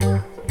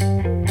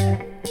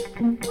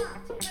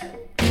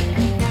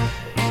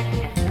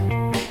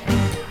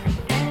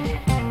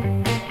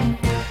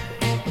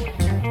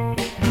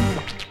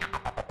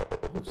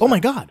Oh my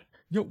God.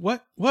 Yo,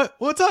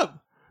 what's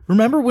up?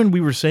 Remember when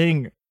we were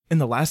saying in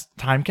the last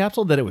time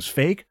capsule that it was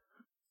fake?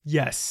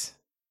 Yes.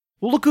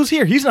 Well, look who's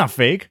here. He's not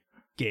fake.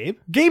 Gabe?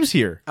 Gabe's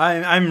here.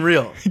 I'm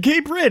real.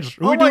 Gabe Ridge.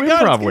 Who Oh we my do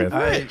God, improv it's with.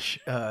 Gabe Ridge.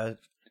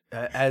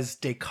 As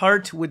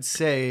Descartes would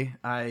say,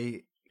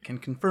 I can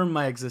confirm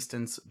my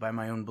existence by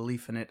my own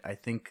belief in it. I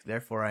think,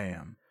 therefore I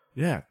am.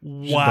 Yeah.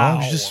 Wow.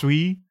 Je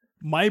suis.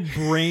 My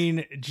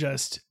brain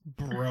just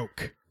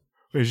broke.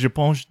 Je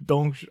pense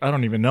donc. I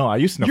don't even know. I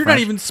used to know You're French.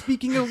 not even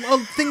speaking a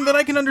thing that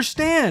I can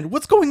understand.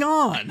 What's going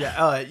on?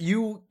 Yeah,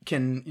 you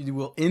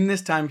will in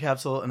this time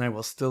capsule, and I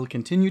will still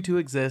continue to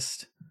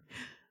exist.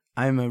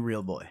 I'm a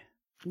real boy.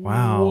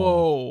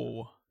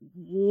 Wow.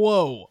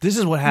 Whoa. This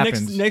is what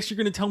happens. Next, you're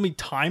going to tell me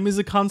time is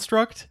a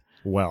construct?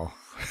 Well.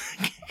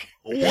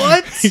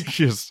 What?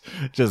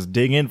 just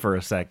dig in for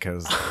a sec,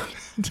 because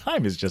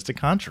time is just a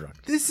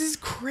construct. This is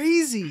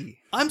crazy.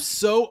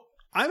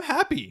 I'm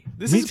happy.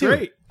 This Me is too.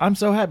 great. I'm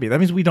so happy. That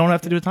means we don't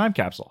have to do a time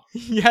capsule.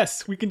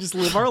 Yes, we can just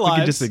live our We lives.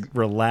 can just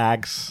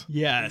relax.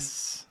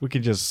 Yes. We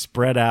can just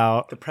spread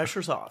out. The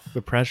pressure's off.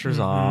 The pressure's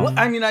off. Well,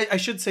 I mean, I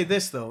should say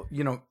this though.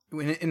 You know,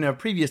 in a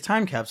previous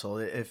time capsule,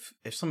 if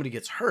somebody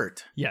gets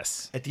hurt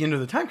Yes. at the end of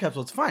the time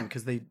capsule, it's fine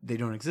because they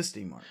don't exist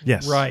anymore.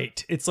 Yes.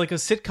 Right. It's like a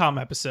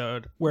sitcom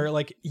episode where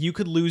like you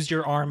could lose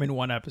your arm in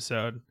one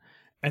episode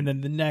and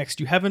then the next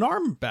you have an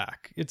arm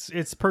back.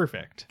 It's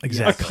perfect.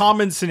 Exactly. A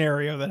common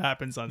scenario that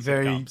happens on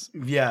sitcoms.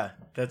 Yeah,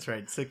 that's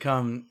right.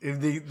 Sitcom,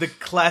 the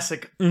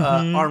classic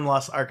arm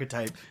loss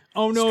archetype.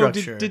 Oh no,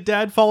 structure. did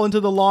dad fall into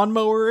the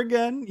lawnmower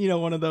again? You know,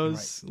 one of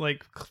those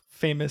like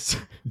famous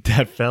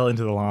Dad fell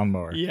into the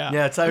lawnmower. Yeah.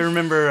 Yeah, I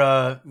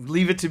remember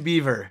Leave It to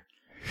Beaver.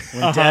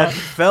 When Dad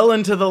fell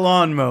into the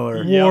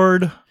lawnmower.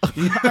 Ward,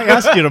 I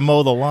asked you to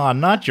mow the lawn,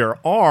 not your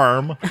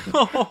arm.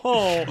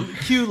 Oh,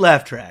 Cue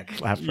laugh track.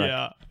 Laugh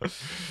track. yeah.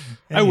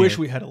 I wish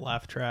we had a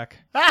laugh track.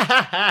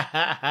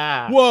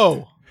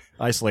 Whoa.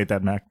 Isolate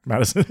that,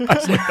 Madison.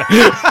 Isolate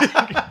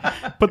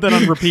that. Put that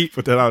on repeat.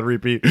 Put that on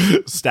repeat.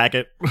 Stack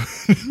it.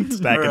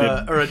 Stack it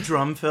in. Or a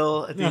drum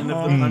fill at the end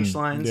of the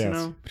punchlines, Yes. you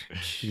know?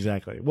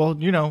 Exactly. Well,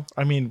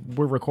 I mean,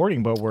 we're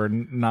recording, but we're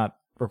not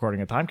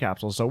recording a time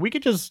capsule, so we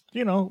could just,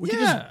 we could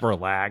Yeah. just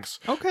relax.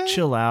 Okay.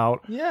 Chill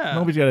out. Yeah.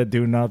 Nobody's got to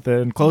do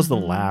nothing. Close the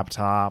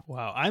laptop.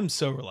 Wow, I'm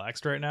so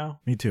relaxed right now.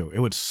 Me too. It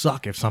would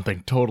suck if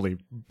something totally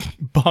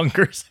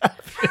bonkers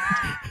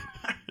happened.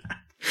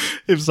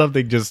 If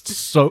something just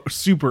so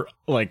super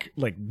like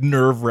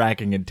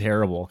nerve-wracking and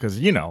terrible,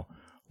 because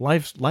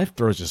life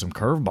throws you some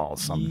curveballs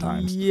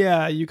sometimes.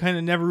 Yeah, you kind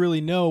of never really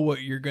know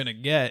what you're gonna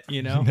get,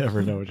 You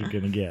never know what you're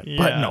gonna get.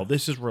 But Yeah. no,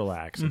 this is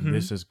relaxing.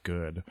 This is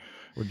good.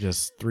 We're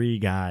just three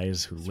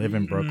guys who live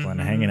in Brooklyn,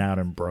 hanging out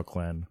in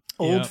Brooklyn.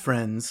 Old Yep.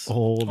 friends.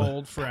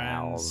 Old friends.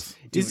 pals.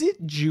 Is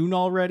it June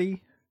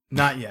already?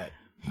 Not yet.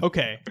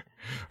 Okay,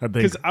 I think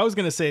because I was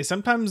gonna say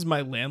sometimes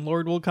my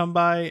landlord will come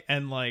by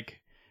and like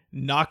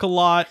knock a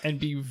lot and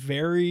be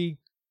very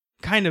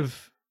kind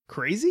of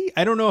crazy.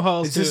 I don't know how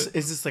else Is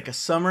this like a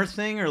summer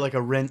thing or like a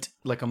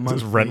month?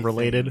 is rent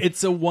related.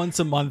 It's a once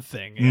a month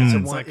thing.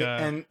 Mm. It's like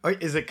a.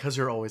 Is it because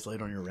you're always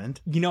late on your rent?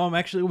 I'm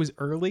actually always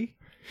early,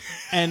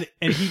 and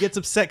he gets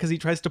upset because he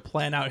tries to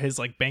plan out his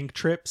like bank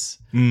trips,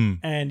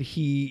 and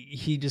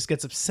he just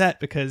gets upset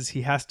because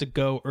he has to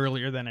go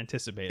earlier than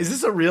anticipated. Is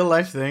this a real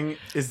life thing?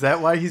 Is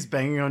that why he's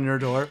banging on your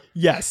door?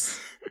 Yes.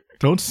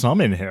 Don't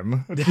summon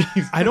him.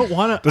 I don't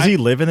want to. Does he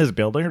live in his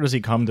building or does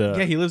he come to?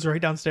 Yeah, he lives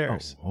right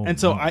downstairs, Oh, and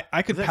so no.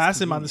 I could That's pass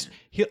him on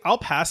convenient. I'll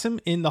pass him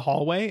in the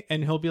hallway,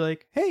 and he'll be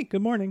like, "Hey,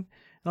 good morning,"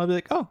 and I'll be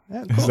like, "Oh,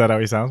 yeah, cool. Is that how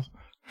he sounds?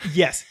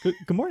 Yes, good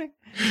morning,"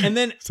 and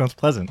then Sounds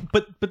pleasant.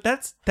 but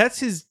that's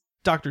his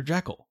Dr.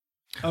 Jekyll,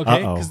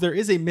 okay? Uh-oh. Because there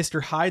is a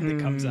Mr. Hyde that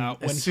comes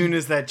out As soon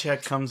as that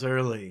check comes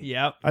early.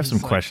 Yep. I have some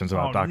He's like, questions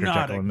about "Oh, Dr. not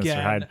Jekyll and Mr.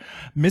 again." Hyde.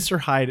 Mr.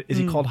 Hyde, is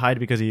he called Hyde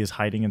because he is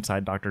hiding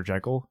inside Dr.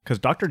 Jekyll? Because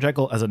Dr.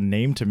 Jekyll as a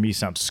name to me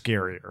sounds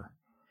scarier.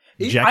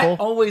 Jekyll? I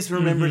always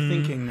remember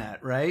thinking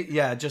that, right?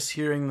 Yeah, just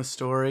hearing the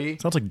story.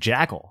 Sounds like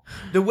Jackal.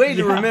 The way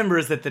to remember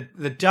is that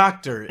the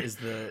doctor is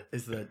the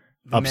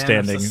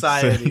Upstanding man of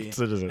society,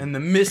 citizen. and the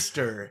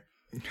Mister.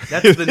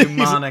 That's the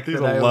mnemonic he's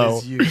that a I low.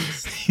 always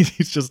use.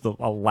 He's just a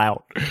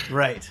lout.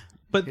 Right.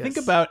 But Yes. think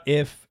about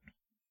if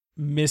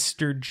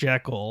Mr.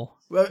 Jekyll.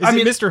 Well, Is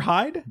it Mr.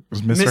 Hyde? It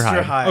was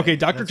Mr. Hyde. Okay,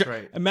 Dr. That's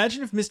right.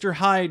 Imagine if Mr.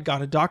 Hyde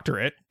got a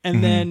doctorate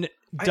and then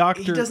He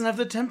Dr. doesn't have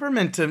the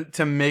temperament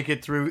to make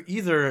it through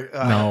either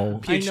No.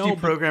 PhD I know, but-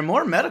 program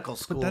or medical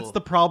school. But that's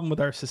the problem with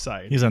our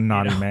society. He's a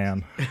naughty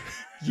man.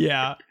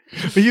 Yeah.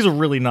 But he's a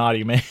really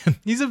naughty man.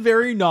 He's a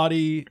very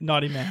naughty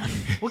man.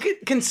 Well,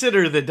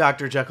 consider that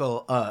Dr.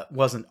 Jekyll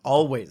wasn't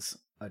always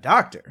a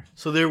doctor.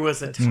 So there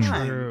was a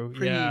time true,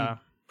 yeah.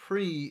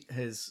 pre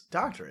his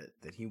doctorate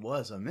that he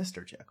was a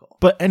Mr. Jekyll.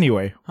 But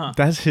anyway, Huh.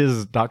 that's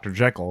his Dr.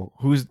 Jekyll.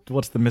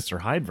 What's the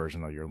Mr. Hyde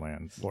version of your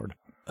landlord?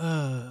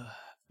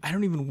 I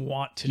don't even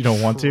want to. You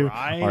don't want to?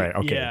 try. All right,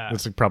 okay. Yeah.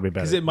 That's probably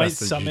better. Because it might Best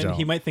that you summon. don't.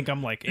 He might think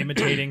I'm like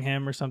imitating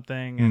him or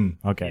something. And,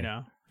 Okay. You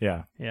know.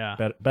 Yeah. Yeah.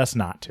 Best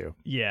not to.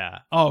 Yeah.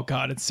 Oh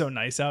God, it's so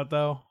nice out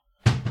though.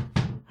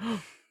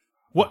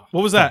 What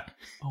was that?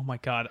 Oh my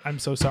god, I'm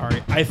so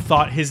sorry. I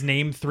thought his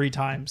name 3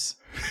 times.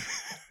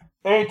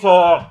 Hey,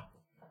 Tom.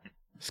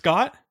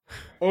 Scott?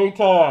 Hey,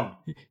 Tom.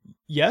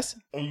 Yes?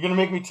 Are you gonna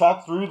make me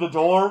talk through the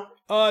door?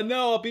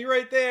 No, I'll be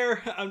right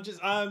there. I'm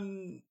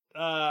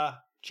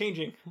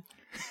changing.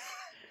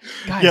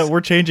 Guys. Yeah,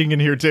 we're changing in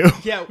here too.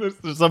 Yeah.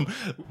 There's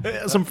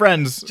some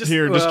friends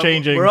here just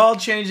changing. We're all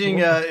changing.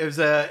 It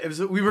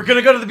was. We were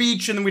gonna go to the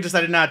beach, and then we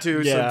decided not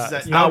to. Yeah, so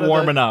it's not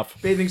warm enough.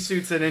 Bathing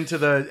suits and into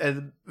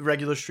the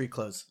regular street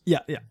clothes. Yeah.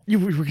 You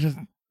were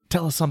gonna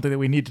tell us something that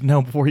we need to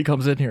know before he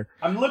comes in here.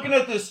 I'm looking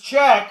at this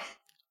check.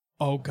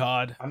 Oh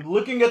god. I'm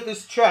looking at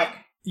this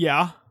check.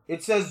 Yeah.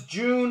 It says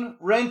June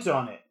rent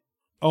on it.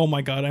 Oh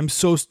my god,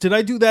 did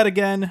I do that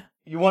again?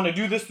 You want to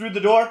do this through the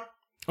door?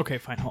 Okay,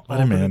 fine. Let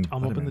him in. I'll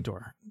Let him open the in.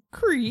 door.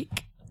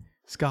 Creak.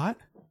 Scott?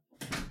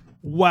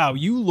 Wow,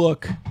 you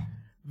look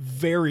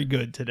very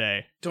good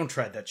today. Don't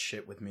try that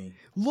shit with me.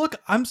 Look,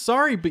 I'm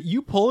sorry, but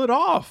you pull it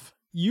off.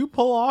 You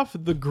pull off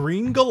the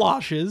green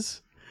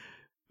galoshes,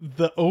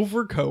 the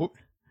overcoat,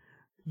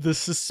 the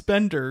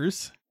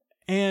suspenders,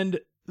 and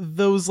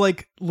those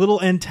like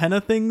little antenna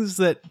things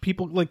that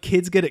people like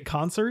kids get at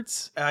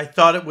concerts. I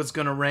thought it was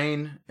gonna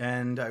rain,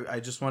 and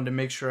I just wanted to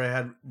make sure I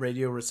had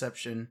radio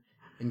reception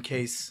in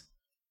case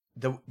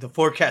the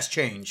forecast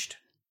changed.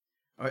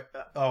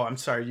 Oh, I'm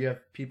sorry. You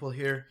have people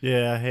here.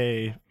 Yeah,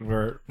 hey,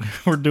 we're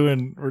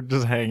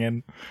just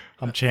hanging.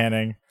 I'm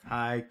Channing.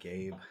 Hi,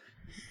 Gabe.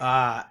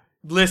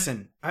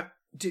 Listen,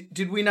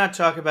 did we not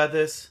talk about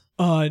this?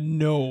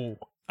 No.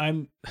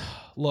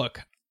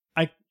 Look,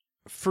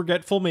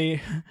 forgetful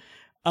me.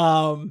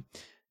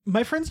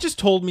 My friends just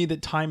told me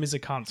that time is a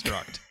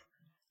construct.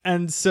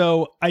 And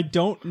so I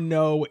don't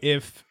know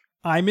if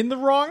I'm in the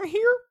wrong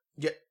here.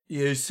 Yeah,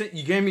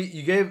 you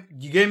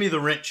gave me the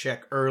rent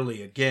check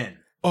early again.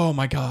 Oh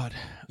my god.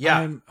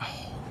 Yeah.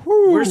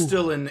 We're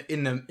still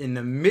in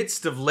the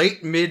midst of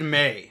late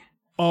mid-May.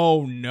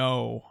 Oh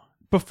no.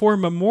 Before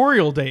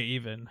Memorial Day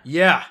even.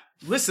 Yeah.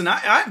 Listen,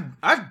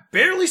 I've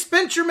barely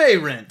spent your May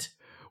rent.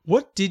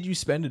 What did you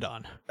spend it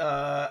on?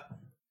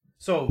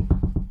 So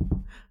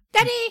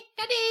Daddy!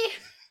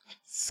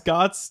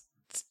 Scott's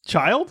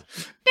child?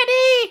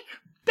 Daddy,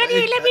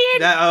 let me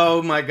in!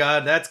 Oh my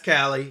god, that's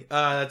Callie.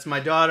 That's my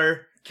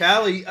daughter.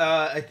 Callie,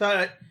 I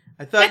thought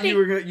Daddy.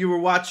 you were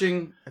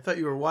watching. I thought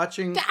you were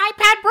watching. The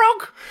iPad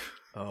broke!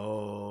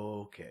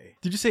 Okay.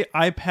 Did you say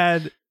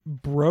iPad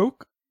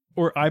broke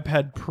or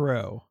iPad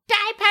Pro? The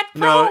iPad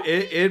Pro! No,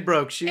 it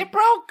broke. It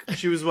broke!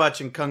 She was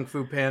watching Kung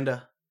Fu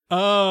Panda.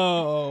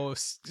 Oh,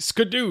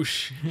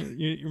 skadoosh.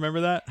 You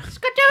remember that?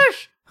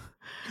 Skadoosh!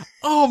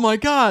 Oh my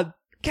god.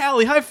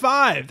 Callie, high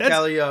five. That's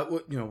Callie,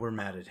 we're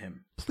mad at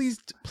him. please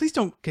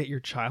don't get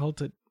your child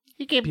to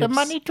He gave Be the obs-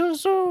 money too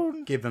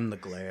soon. Give him the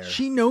glare.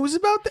 She knows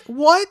about that?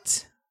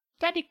 What?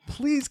 Daddy,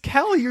 Please,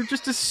 Callie, you're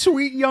just a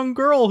sweet young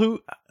girl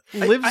who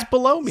lives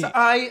below me. So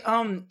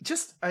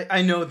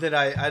I know that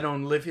I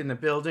don't live in the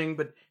building,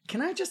 but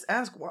can I just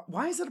ask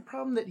why is it a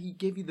problem that he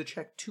gave you the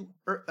check too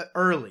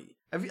early?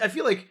 I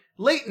feel like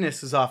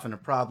lateness is often a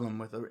problem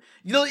with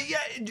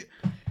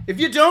if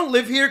you don't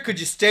live here, could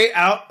you stay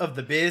out of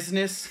the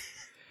business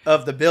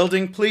of the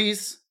building,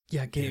 please?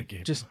 Yeah, Gabe,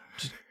 Gabe. just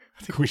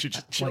I think we should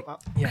just chill like,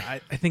 out. yeah,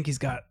 I think he's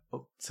got.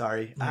 Oh,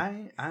 sorry.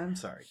 I'm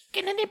sorry.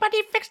 can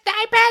anybody fix the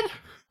iPad?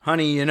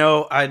 Honey,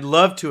 I'd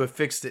love to have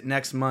fixed it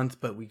next month,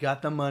 but we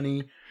got the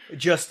money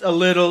just a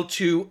little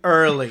too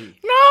early.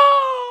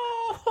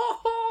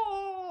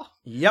 No!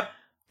 Yep.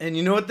 And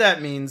you know what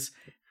that means?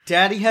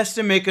 Daddy has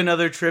to make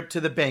another trip to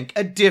the bank.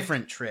 A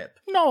different trip.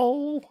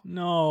 No.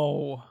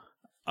 No.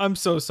 I'm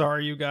so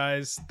sorry, you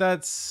guys.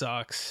 That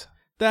sucks.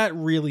 That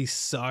really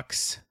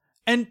sucks.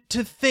 And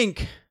to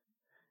think,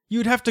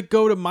 you'd have to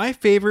go to my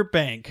favorite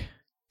bank,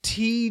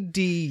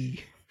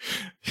 TD.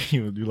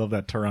 You love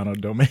that Toronto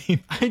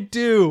domain. I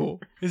do.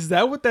 Is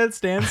that what that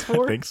stands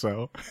for? I think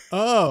so.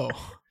 Oh,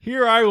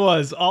 here I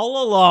was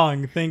all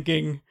along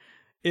thinking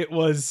it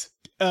was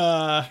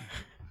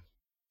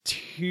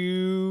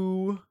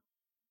too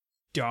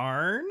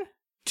darn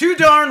Too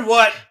darn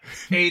what,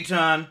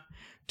 Aton?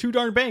 too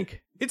darn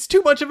bank. It's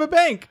too much of a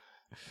bank.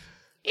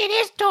 It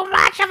is too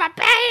much of a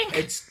bank!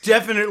 It's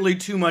definitely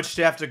too much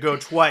to have to go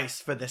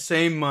twice for the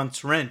same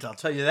month's rent, I'll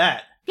tell you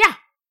that. Yeah.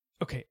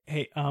 Okay,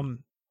 hey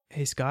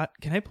Scott,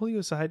 can I pull you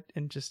aside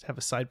and just have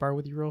a sidebar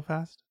with you real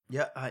fast?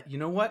 Yeah, you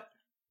know what?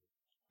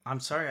 I'm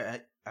sorry,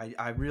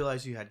 I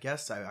realized you had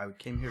guests. I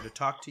came here to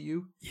talk to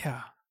you.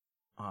 Yeah.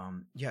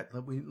 Yeah,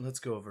 let's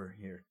go over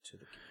here to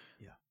the...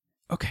 Yeah.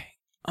 Okay.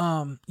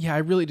 Yeah, I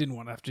really didn't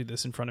want to have to do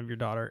this in front of your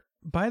daughter.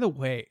 By the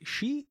way,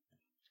 she's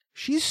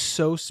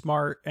so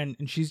smart and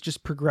she's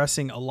just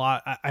progressing a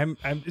lot.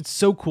 It's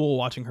so cool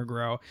watching her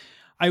grow.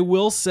 I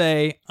will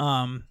say,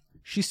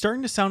 she's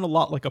starting to sound a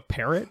lot like a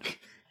parrot.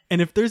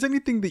 And if there's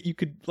anything that you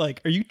could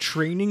are you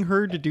training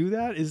her to do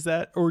that? Is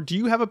that, or do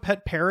you have a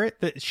pet parrot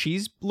that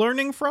she's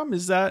learning from?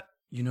 Is that?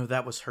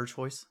 That was her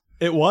choice?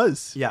 It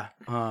was. Yeah.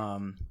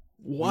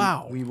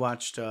 Wow. We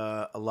watched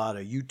a lot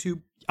of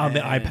YouTube On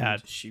the and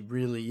iPad. She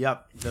really,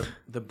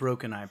 the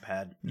broken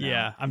iPad. No.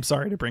 Yeah, I'm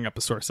sorry to bring up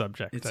a sore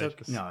subject. It's I okay.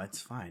 just- No, it's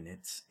fine.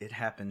 It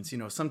happens.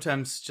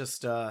 Sometimes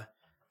just I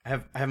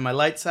have my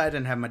light side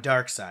and have my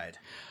dark side,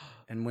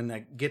 and when I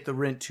get the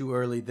rent too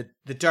early,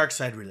 the dark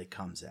side really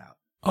comes out.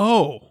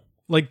 Oh,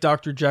 like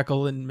Dr.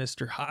 Jekyll and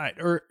Mr. Hyde,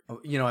 or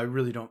I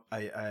really don't.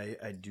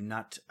 I do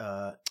not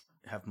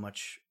have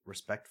much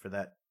respect for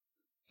that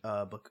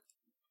book.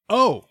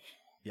 oh,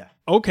 Yeah.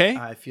 okay,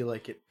 I feel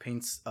like it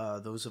paints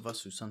those of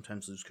us who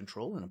sometimes lose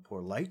control in a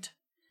poor light.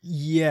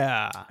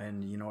 yeah.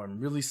 And I'm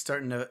really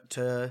starting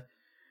to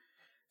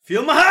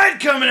feel my hide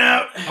coming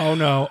out. Oh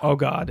no, oh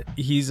god,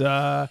 he's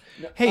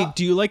Hey,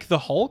 do you like the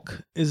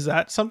Hulk? Is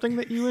that something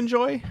that you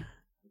enjoy?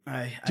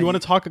 Do you want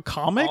to talk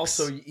comics?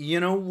 Also, you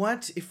know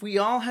what? If we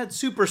all had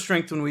super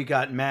strength when we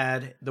got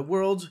mad, the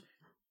world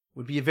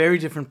would be a very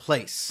different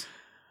place.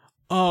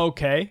 Oh,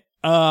 okay.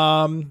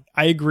 I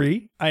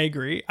agree.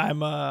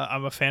 I'm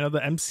a fan of the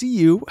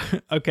MCU.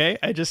 Okay.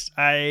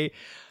 I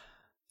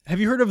have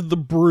you heard of The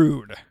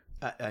Brood?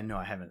 No,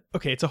 I haven't.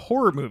 Okay, it's a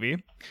horror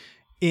movie.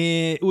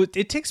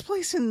 It takes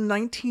place in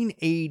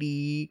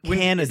 1980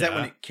 Canada. Is that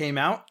when it came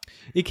out?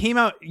 It came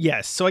out,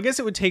 yes. So I guess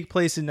it would take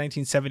place in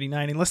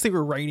 1979 unless they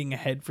were writing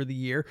ahead for the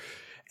year.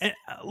 And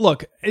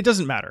look, it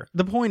doesn't matter.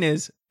 The point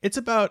is, it's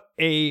about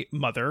a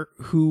mother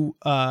who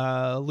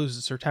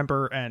loses her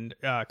temper and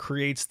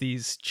creates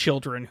these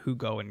children who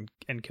go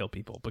and kill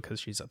people because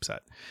she's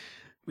upset.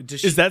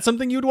 Is that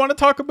something you'd want to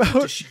talk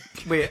about?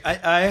 Wait,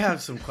 I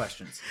have some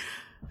questions.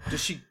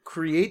 Does she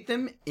create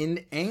them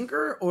in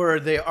anger, or are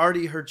they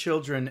already her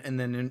children and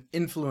then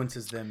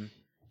influences them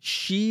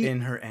She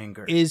in her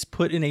anger? is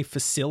put in a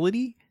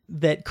facility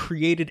that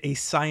created a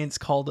science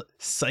called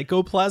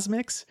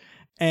psychoplasmics.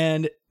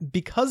 And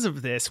because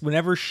of this,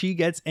 whenever she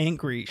gets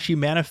angry, she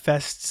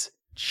manifests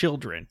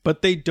children,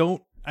 but they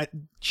don't.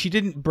 She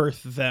didn't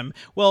birth them.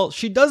 Well,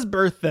 she does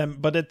birth them,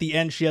 but at the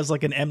end, she has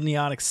like an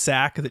amniotic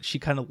sac that she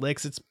kind of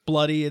licks. It's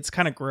bloody. It's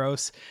kind of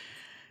gross.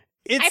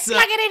 I It's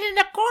plug it in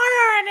the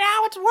corner and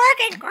now it's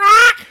working,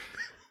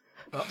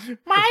 Croc.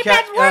 My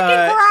bed's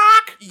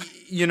working,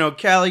 Croc.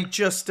 Callie,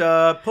 just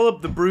pull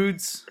up the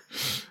broods,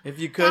 if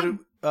you could.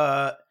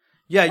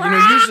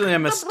 Usually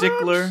I'm a the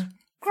stickler Broods.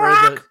 for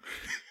the. Croc.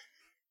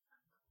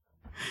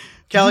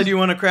 Callie, do you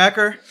want a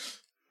cracker?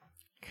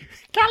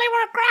 Kelly,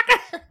 want a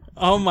cracker?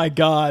 oh my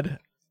god,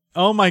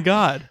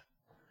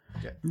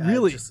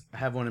 Really? I just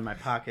have one in my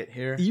pocket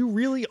here. you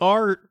really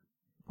are.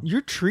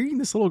 You're treating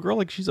this little girl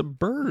like she's a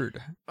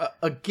bird.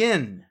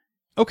 Again,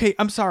 Okay,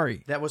 I'm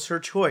sorry. that was her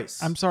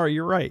choice. I'm sorry.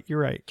 You're right.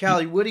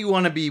 Callie, what do you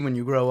want to be when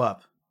you grow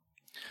up?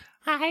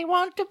 I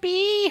want to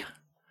be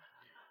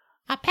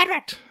a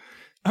parrot.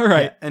 All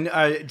right. And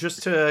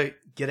just to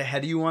get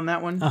ahead of you on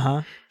that one,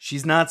 Uh-huh.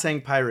 she's not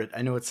saying pirate.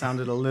 I know it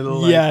sounded a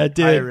little Yeah, like it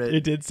did. pirate.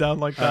 It did sound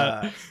like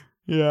that. Uh,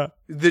 yeah.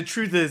 The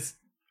truth is,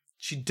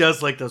 she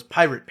does like those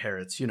pirate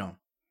parrots,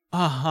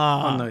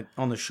 Uh-huh.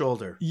 on the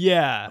shoulder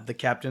Yeah. of the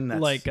captain.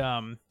 That's Like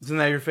isn't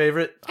that your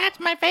favorite? That's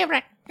my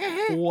favorite.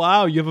 Mhm.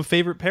 wow, you have a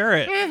favorite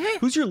parrot. Mhm.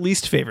 Who's your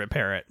least favorite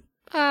parrot?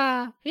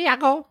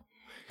 Iago.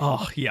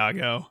 Oh,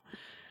 Iago.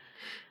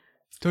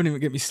 Don't even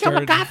get me Gil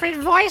started.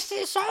 McCaffrey's voice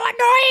is so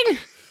annoying.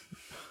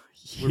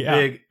 We're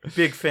Yeah.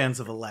 big fans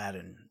of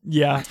Aladdin.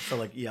 Yeah. I feel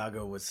like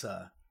Iago was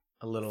a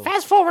little.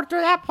 Fast forward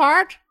through that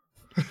part.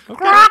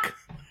 Croc.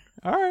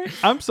 All right.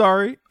 I'm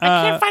sorry. I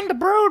can't find the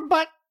brood,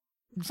 but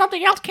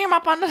something else came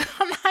up on the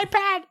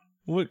iPad.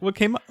 What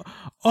came up?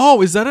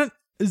 Oh, is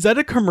that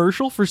a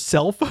commercial for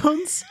cell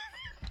phones?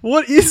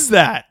 What is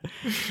that?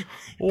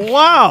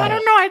 Wow. I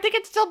don't know. I think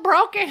it's still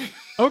broken.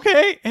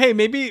 Okay. Hey,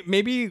 maybe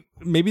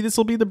this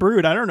will be the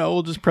brood. I don't know.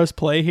 We'll just press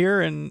play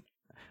here and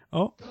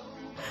oh,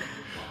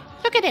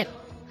 Look at it.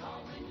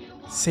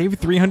 save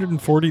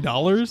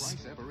 $340.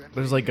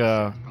 There's like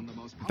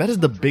that is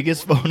the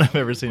biggest phone I've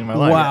ever seen in my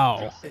life.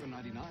 Wow.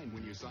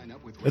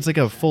 It's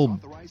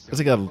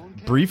like a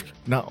brief.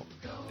 No,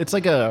 it's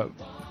like a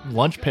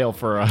lunch pail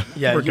for a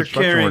Yeah, for a you're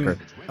construction carrying.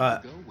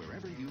 worker.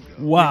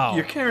 Wow.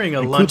 You're carrying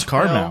a Includes lunch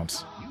car pail.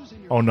 mounts.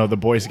 Oh no, the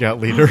Boy Scout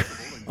leader.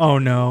 Oh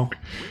no.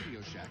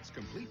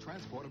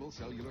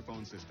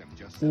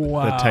 The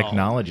Wow.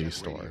 technology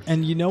store.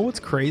 And you know what's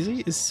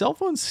crazy is cell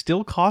phones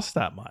still cost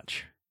that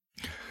much.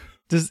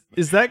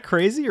 Is that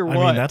crazy or what?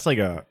 I mean, that's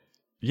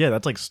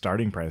like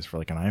starting price for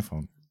like an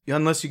iPhone.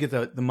 Unless you get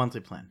the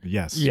monthly plan.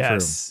 Yes,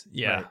 yes.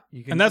 Yeah. Right.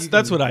 You can- And you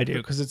that's can- what I do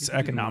because it's you can do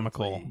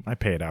economical. monthly. true. I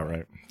pay it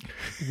outright.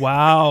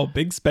 Wow,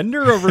 big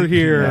spender over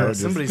here. Yeah, Yeah,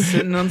 somebody's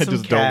sitting on I some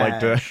just don't like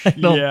to.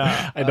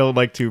 cash. I don't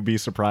like to be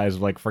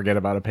surprised. Like forget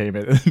about a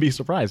payment and be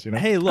surprised.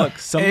 Hey, look,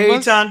 some Hey, of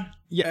us. Ton.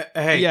 Yeah,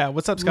 Hey. yeah.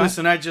 What's up, Scott?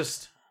 Listen, I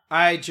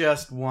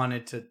just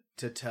wanted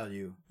to tell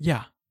you.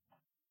 Yeah.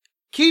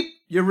 Keep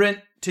your rent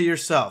to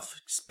yourself.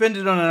 Spend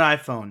it on an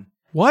iPhone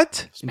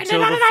What? Spend it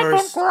on an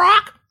iPhone,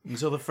 Croc.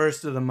 until the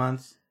first of the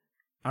month.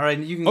 All right,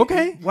 you can.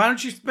 Okay. Why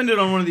don't you spend it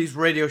on one of these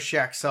Radio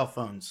Shack cell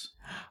phones?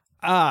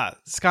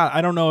 Scott, I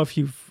don't know if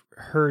you've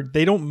heard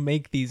they don't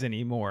make these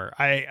anymore.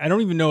 I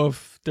don't even know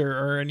if there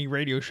are any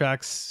Radio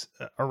Shacks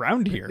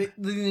around here.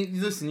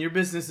 Listen, your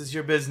business is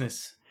your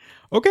business.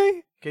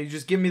 Okay. Okay, you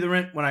just give me the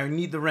rent when I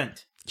need the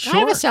rent. I have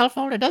Sure. a cell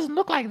phone. It doesn't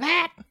look like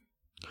that.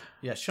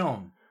 Yeah, show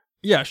him.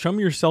 Yeah, show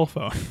me your cell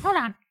phone. Hold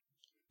on.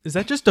 Is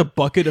that just a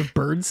bucket of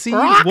bird seed?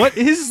 Rock. What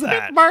is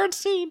that? Bird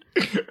seed.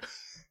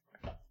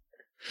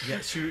 Yeah,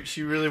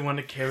 she really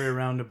wanted to carry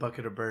around a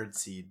bucket of bird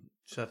seed.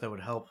 She thought that would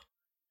help.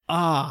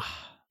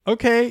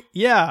 Okay.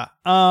 Yeah.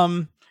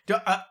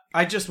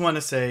 I just want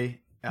to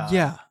say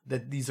Yeah.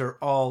 that these are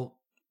all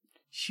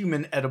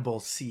human edible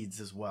seeds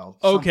as well.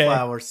 Okay.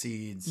 Sunflower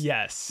seeds.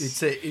 Yes.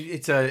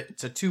 It's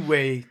a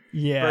two-way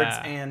yeah. birds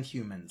and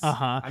humans.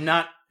 Uh-huh. I'm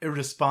not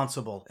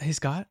irresponsible. Hey,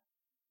 Scott.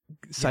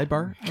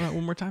 Sidebar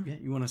one more time. Yeah,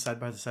 you want to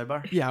sidebar the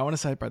sidebar? Yeah, I want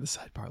to sidebar the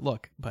sidebar.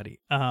 Look, buddy.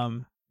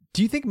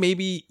 Do you think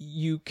maybe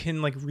you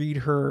can like read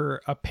her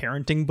a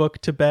parenting book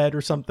to bed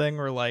or something,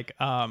 or like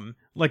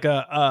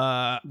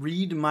a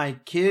Read my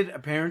kid a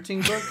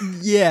parenting book?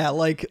 yeah,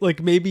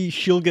 like maybe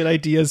she'll get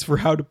ideas for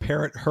how to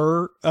parent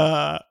her.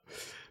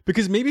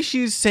 Because maybe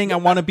she's saying I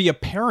want to be a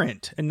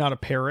parent and not a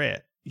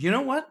parrot. You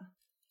know what?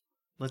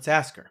 Let's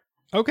ask her.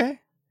 Okay.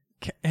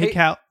 Hey,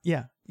 Cal.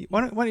 Yeah.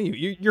 Why don't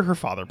you? You're her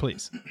father,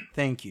 please.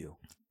 Thank you.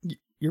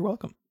 You're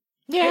welcome.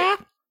 Yeah.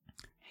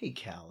 Hey,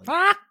 Callie.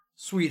 Rock.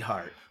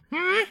 Sweetheart.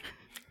 Hmm?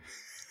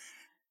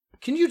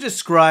 Can you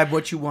describe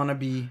what you want to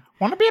be?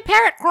 Want to be a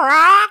parrot,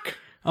 Grok?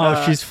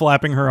 Oh, she's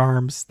flapping her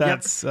arms.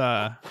 That's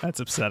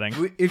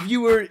upsetting. If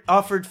you were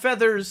offered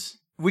feathers,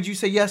 would you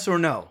say yes or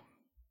no?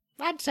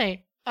 I'd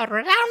say a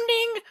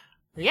resounding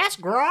yes,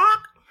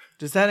 Grok.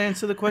 Does that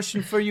answer the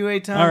question for you,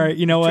 Eitan? All right,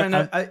 you know what?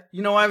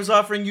 I was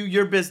offering you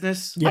your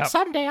business. Yeah. But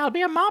someday I'll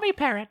be a mommy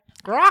parrot.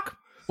 Grok.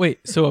 Wait,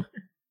 so a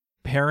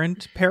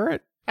parent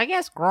parrot? I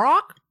guess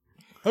Grok.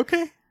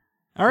 Okay.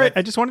 All right,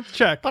 I just wanted to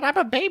check. But I'm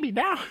a baby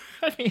now.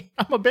 I mean,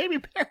 I'm a baby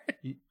parrot.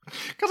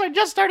 Because I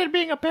just started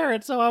being a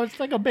parrot, so I was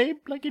like a babe,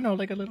 like,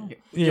 like a little...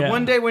 Yeah.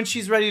 One day when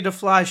she's ready to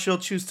fly, she'll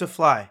choose to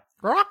fly.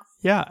 Grok.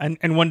 Yeah,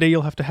 and one day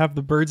you'll have to have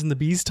the birds and the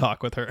bees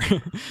talk with her.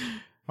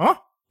 Huh?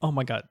 Oh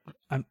my god.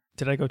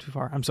 Did I go too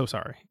far? I'm so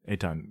sorry.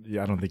 Eitan,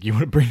 yeah, I don't think you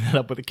want to bring that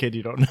up with a kid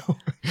you don't know.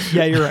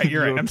 Yeah, you're right.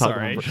 You're You right. don't I'm talk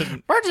sorry. I about-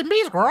 shouldn't. Birds and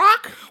bees,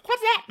 Grok.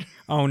 What's that?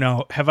 Oh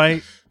no. Have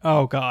I?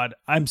 Oh god.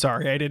 I'm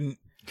sorry. I didn't.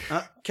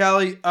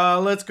 Callie,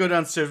 let's go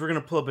downstairs. We're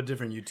going to pull up a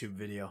different YouTube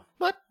video.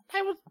 But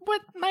I was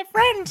with my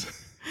friends.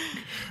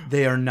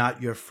 They are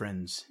not your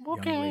friends,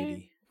 Okay. young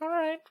lady. All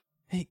right.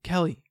 Hey,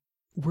 Kelly.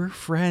 We're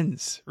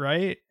friends,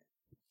 right?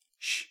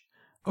 Shh.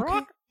 Okay.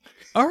 Grok.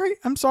 All right.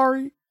 I'm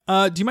sorry.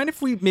 Do you mind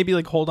if we maybe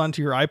like hold on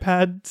to your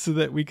iPad so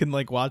that we can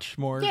like watch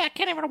more? Yeah, I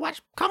can't even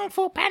watch Kung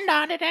Fu Panda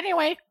on it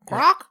anyway.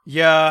 Grok.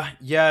 Yeah,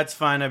 it's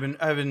fine. I've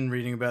been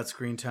reading about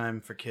screen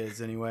time for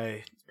kids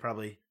anyway. It's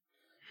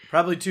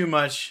probably too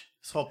much.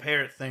 This whole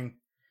parrot thing,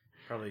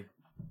 probably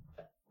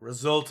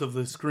result of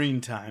the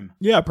screen time.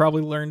 Yeah, I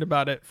probably learned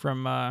about it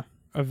from a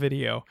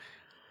video.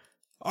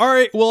 All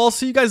right. Well, I'll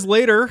see you guys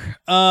later.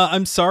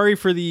 I'm sorry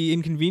for the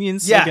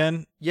inconvenience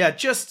again. Yeah,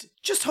 just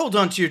hold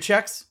on to your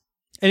checks.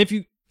 And if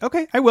you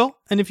okay, I will.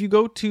 And if you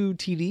go to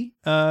TD,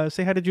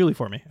 say hi to Julie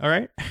for me. All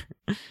right.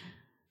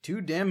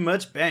 Too damn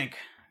much bank.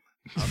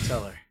 I'll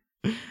tell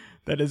her.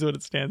 That is what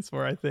it stands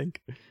for, I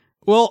think.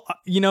 Well,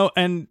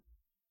 and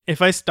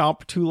if I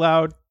stomp too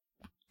loud,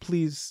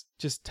 please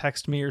just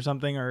text me or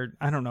something, or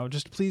I don't know.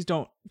 Just please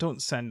don't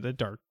send the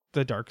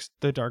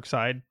dark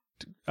side.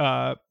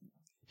 Remember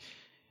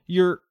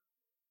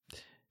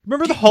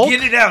the Hulk?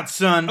 Get it out,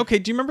 son. Okay.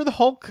 Do you remember the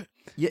Hulk?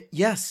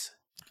 Yes.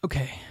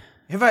 Okay.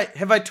 Have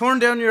I torn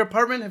down your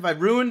apartment? Have I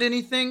ruined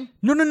anything?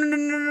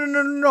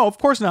 No. Of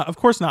course not. Of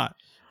course not.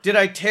 Did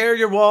I tear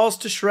your walls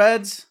to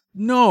shreds?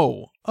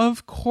 No,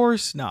 of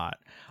course not.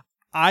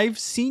 I've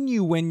seen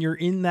you when you're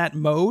in that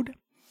mode,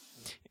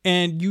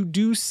 and you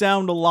do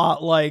sound a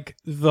lot like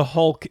the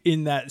Hulk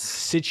in that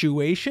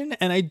situation,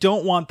 and I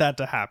don't want that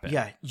to happen.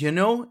 Yeah,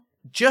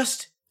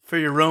 just for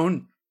your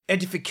own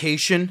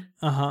edification,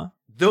 Uh-huh.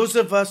 those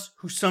of us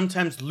who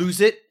sometimes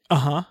lose it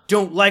Uh-huh.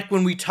 don't like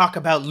when we talk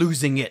about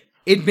losing it.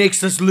 It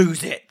makes us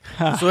lose it.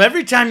 So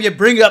every time you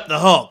bring up the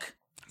Hulk,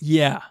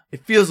 Yeah.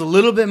 it feels a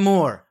little bit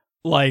more.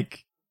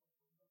 Like,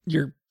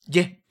 you're...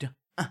 Yeah.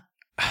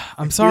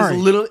 I'm Feels sorry.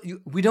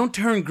 we don't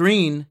turn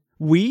green.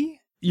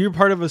 You're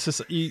part of a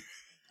society...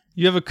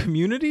 You have a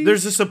community?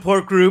 There's a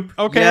support group.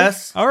 Okay.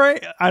 Yes. All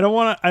right. I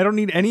don't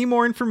need any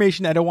more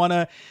information. I don't want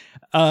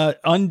to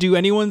undo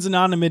anyone's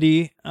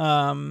anonymity.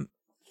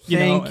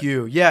 Thank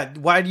you. Yeah.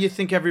 Why do you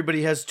think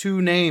everybody has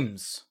two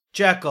names?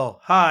 Jekyll,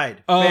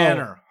 Hyde, Oh.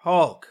 Banner,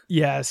 Hulk.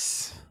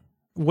 Yes.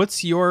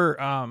 What's your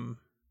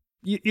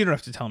you don't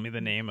have to tell me the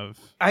name of...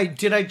 I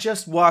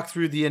just walk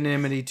through the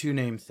Anonymity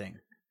 2-name thing.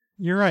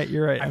 You're right.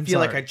 I feel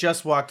like I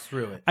just walked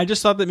through it. I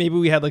just thought that maybe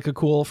we had like a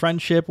cool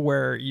friendship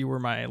where you were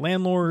my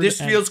landlord. This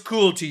and- feels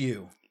cool to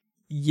you.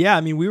 Yeah,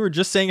 I mean, we were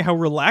just saying how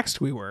relaxed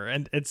we were,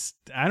 and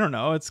I don't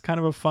know, it's kind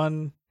of a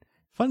fun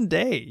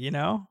day, you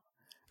know?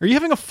 Are you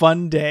having a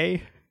fun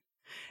day?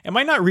 Am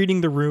I not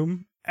reading the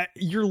room?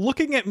 You're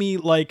looking at me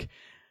like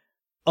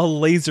a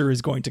laser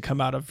is going to come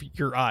out of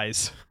your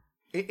eyes.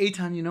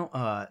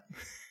 Eitan,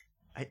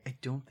 I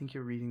don't think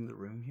you're reading the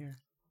room here.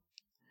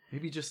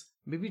 Maybe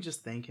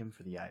just thank him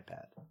for the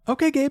iPad.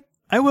 Okay, Gabe,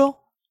 I will.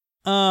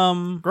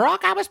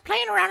 Grok, I was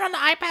playing around on the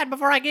iPad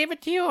before I gave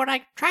it to you, and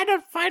I tried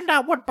to find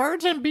out what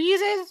birds and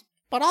bees is,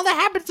 but all that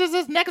happens is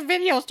this next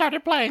video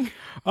started playing.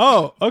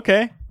 Oh,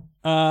 okay.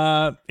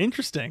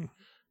 Interesting.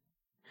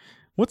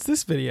 What's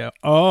this video?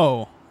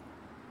 Oh,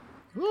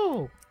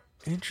 Ooh,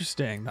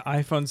 interesting. The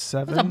iPhone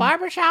 7. it's a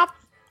barbershop.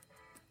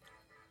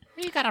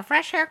 You got a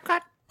fresh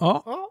haircut.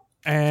 Oh, Oh,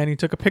 and he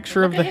took a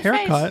picture of Look the at his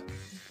face. haircut.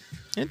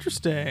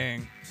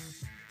 Interesting.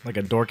 Like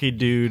a dorky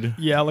dude.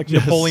 Yeah, like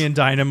Yes. Napoleon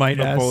Dynamite.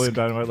 Napoleon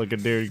Dynamite looking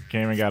dude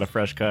came and got a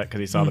fresh cut because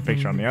he saw the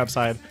picture on the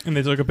outside. And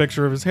they took a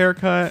picture of his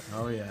haircut.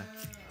 Oh yeah.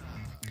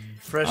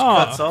 Fresh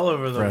Oh. cuts all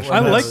over the Fresh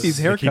I windows. like these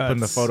They keep putting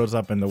the haircuts. photos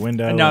up in the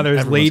window. And now there's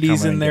Everyone's ladies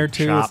coming in there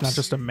getting too. It's chops. not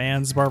just a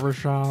man's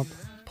barbershop.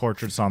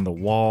 Portraits on the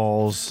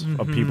walls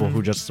of people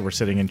who just were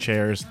sitting in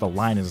chairs. The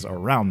line is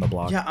around the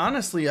block. Yeah,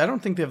 honestly, I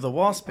don't think they have the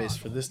wall space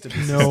for this to be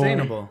No.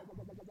 sustainable.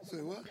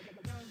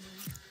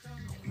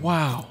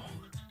 Wow.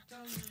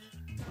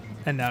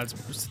 And now it's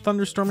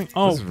thunderstorming. This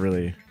Oh, is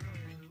really.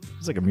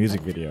 It's like a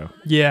music video.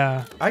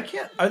 yeah. I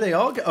can't. Are they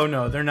all? Oh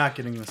no, they're not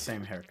getting the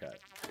same haircut.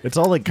 It's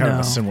all like kind of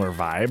No. a similar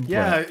vibe.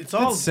 Yeah, but- it's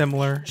all It's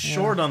similar.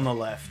 short on the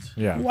left.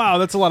 yeah. Wow,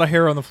 that's a lot of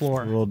hair on the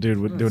floor. Little dude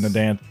with doing a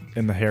dance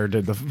in the hair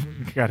did the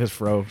got his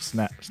fro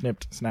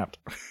snapped.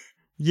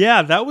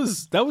 Yeah, that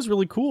was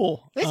really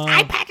cool. this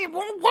iPad it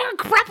won't work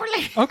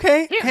properly.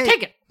 Okay. Here, hey,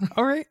 take it.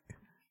 All right.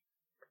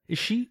 Is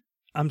she?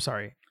 I'm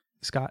sorry,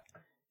 Scott.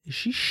 Is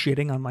she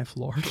shitting on my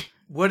floor?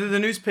 What are the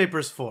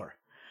newspapers for?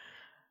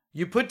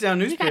 You put down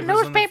You got newspapers. on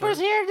the newspapers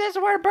floor. here. This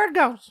is where a bird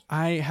goes.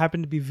 I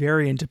happen to be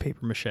very into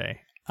paper mache.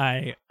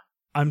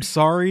 I'm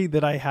sorry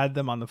that I had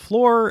them on the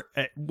floor.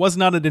 It was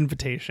not an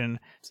invitation.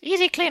 It's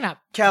easy cleanup.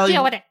 Callie,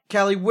 Deal with it.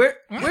 Callie, where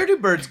do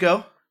birds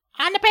go?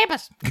 On the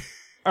papers.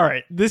 All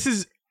right, this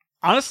is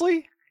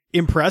honestly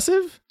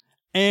impressive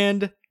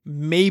and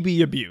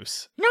maybe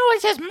abuse. No,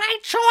 it says my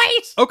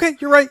choice. Okay,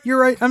 you're right. You're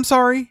right. I'm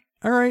sorry.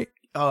 All right.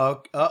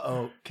 Oh,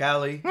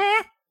 Callie,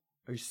 Hmm?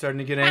 are you starting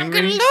to get I'm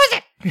angry? gonna lose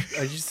it.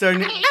 Are you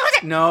starting I'm to? gonna lose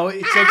it. No,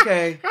 it's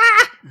okay.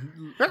 Ah.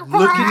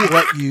 Look at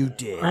what you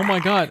did. Oh my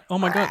god. Oh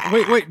my god.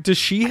 Wait. Does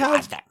she have?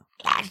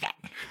 Lost it.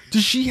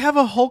 Does she have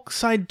a Hulk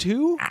side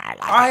too? All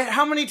right,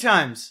 how many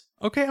times?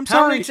 Okay, I'm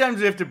How many sorry. times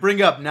do we have to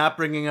bring up not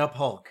bringing up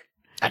Hulk?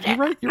 You're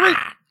right. You're right.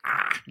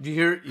 Do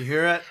you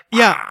hear it?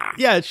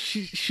 Yeah.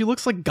 She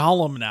looks like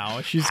Gollum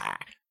now. She's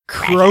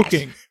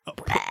croaking.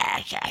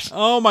 Precious.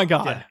 Oh my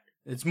god.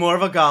 It's more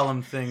of a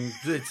Gollum thing.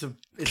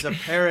 It's a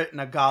parrot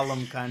and a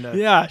Gollum kind of.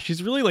 Yeah,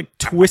 she's really like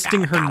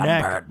twisting her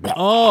neck.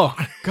 Oh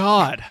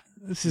god.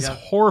 This is Yeah.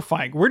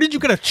 horrifying. Where did you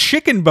get a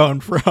chicken bone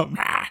from?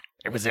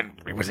 It was in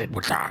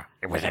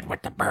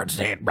with the bird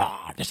seed,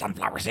 blah, the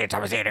sunflower seeds I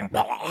was eating.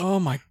 Blah. Oh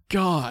my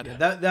god.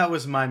 That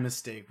was my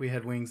mistake. We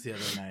had wings the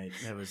other night.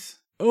 That was.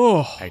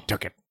 Oh. I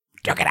took it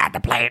out the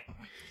plate.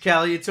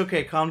 Callie, it's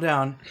okay. Calm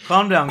down,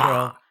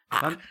 girl.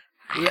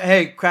 Yeah,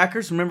 hey,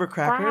 crackers. Remember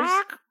crackers?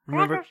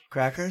 Remember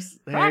crackers?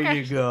 There you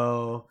Crackers.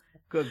 go.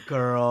 Good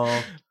girl.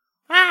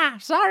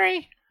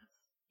 Sorry.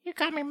 You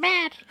got me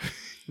mad.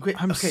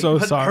 Wait, I'm so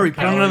sorry, Hurry,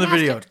 put on Callie. another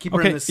video to keep her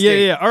in Okay. the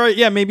state. Yeah. All right.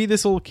 Yeah. Maybe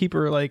this will keep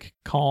her like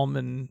calm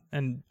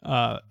and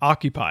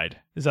occupied.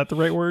 Is that the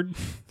right word?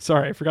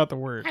 Sorry, I forgot the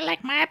word. I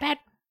like my iPad.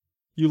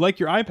 You like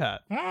your iPad?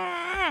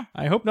 Mm,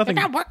 I hope It's nothing.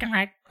 not working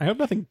right. I hope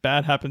nothing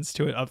bad happens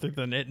to it other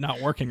than it not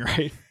working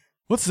right.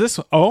 What's this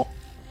one? Oh.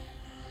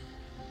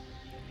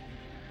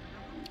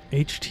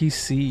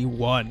 HTC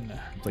One.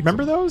 Like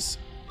Remember some those?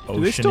 Do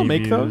they still Oceany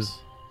make views. those?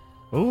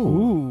 Ooh,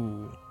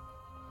 Ooh.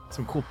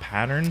 some cool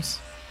patterns.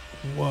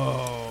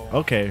 Whoa.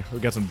 Okay, we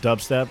got some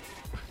dubstep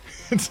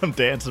and some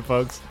dancing,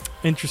 folks.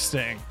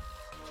 Interesting.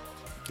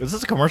 Is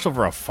this a commercial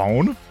for a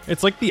phone?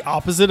 It's like the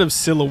opposite of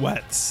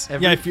silhouettes.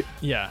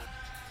 Yeah.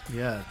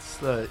 Yeah, it's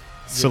the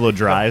Scylla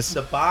dries.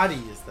 The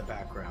body is the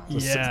background.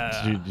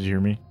 Yeah. Did you hear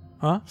me?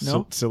 Huh?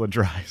 No. Scylla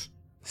dries.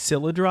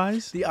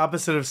 Silhouettes? The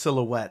opposite of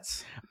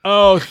silhouettes.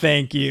 Oh,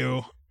 thank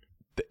you.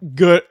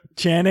 Good.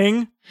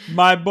 Channing,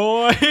 my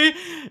boy.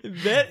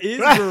 That is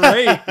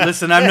great.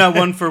 Listen, I'm not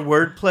one for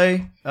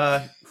wordplay,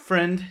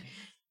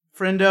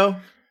 friendo,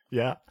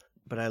 Yeah.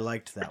 but I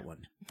liked that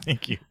one.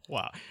 Thank you.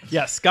 Wow.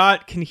 Yeah,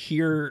 Scott can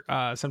hear,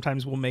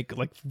 sometimes we'll make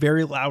like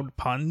very loud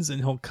puns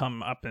and he'll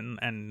come up and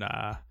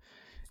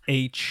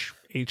H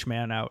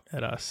man out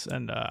at us.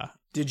 And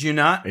Did you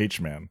not?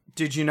 H-Man.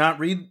 Did you not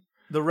read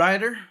the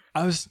rider?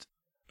 I was,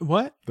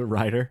 what? The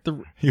writer.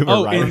 The You have a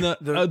Oh, writer? in the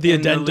The- the in the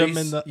addendum lease?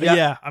 in the Yeah.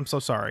 yeah. I'm so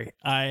sorry.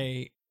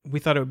 We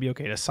thought it would be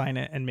okay to sign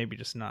it and maybe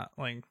just not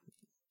like,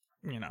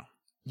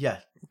 Yeah,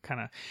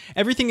 kind of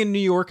everything in New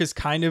York is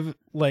kind of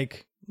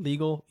like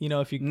legal.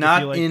 If you not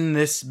if you, like, in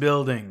this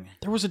building.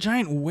 There was a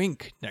giant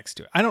wink next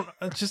to it.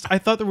 I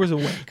thought there was a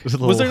wink. There's a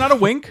Was there little- not a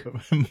wink?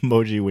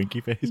 Emoji winky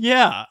face.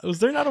 Yeah. Was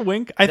there not a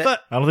wink? I thought.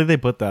 I don't think they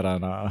put that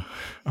on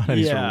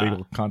any sort Yeah. of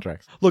legal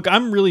contracts. Look,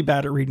 I'm really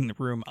bad at reading the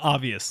room.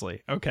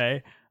 Obviously.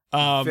 Okay.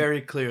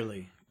 Very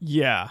clearly.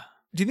 Yeah.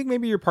 do you think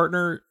maybe your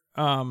partner,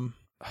 oh man,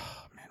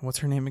 what's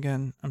her name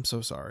again? I'm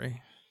so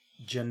sorry.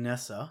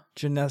 Janessa.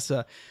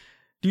 Janessa.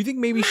 Do you think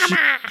maybe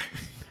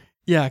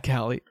yeah,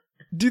 Callie.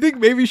 Do you think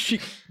maybe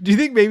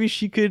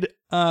she could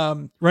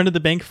run to the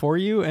bank for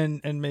you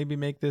and maybe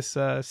make this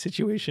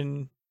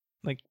situation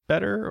like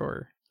better?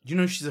 Or You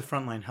know she's a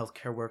frontline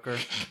healthcare worker.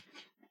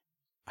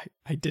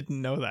 I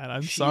didn't know that.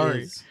 I'm She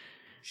sorry. is.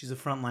 She's a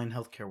frontline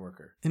healthcare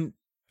worker. And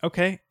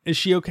okay, is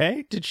she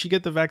okay? Did she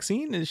get the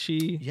vaccine? Is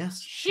she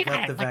Yes, She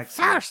got the it like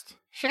vaccine. first.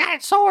 She got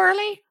it so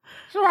early.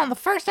 She was on the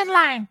first in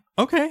line.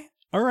 okay?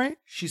 All right.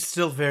 She's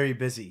still very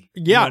busy.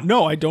 Yeah, You know,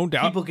 no, I don't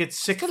doubt. people get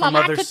sick Still a from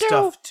lot other to do.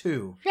 stuff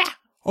too. Yeah.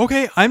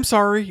 Okay, I'm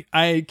sorry.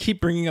 I keep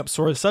bringing up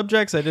sore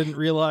subjects. I didn't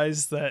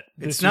realize that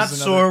this It's not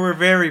was sore. We're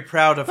very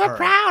proud of We're her.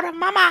 proud of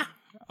Mama.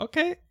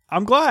 Okay,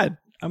 I'm glad.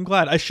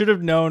 I should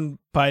have known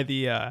by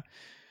the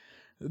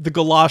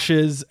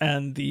galoshes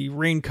and the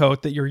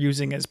raincoat that you're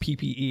using as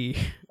PPE,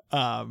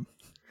 and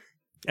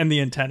the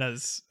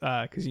antennas,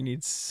 because you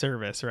need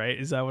service, right?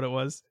 Is that what it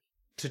was?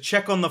 To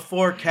check on the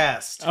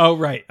forecast. Oh,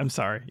 right. I'm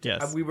sorry.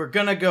 Yes. We were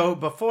gonna go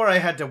before I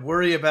had to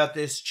worry about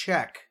this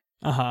check.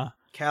 Uh-huh.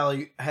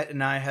 Callie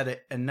and I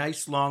had a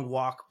nice long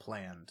walk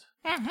planned.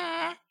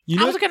 Mm-hmm. You I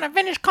know was going to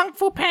finish Kung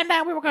Fu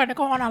Panda. We were going to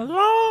go on a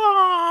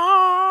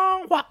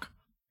long walk.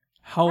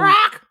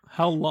 Rock.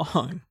 how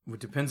long? It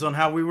depends on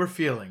how we were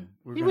feeling.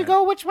 We're We gonna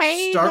go which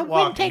way start the wind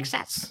walking. takes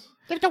us.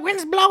 If the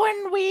wind's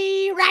blowing,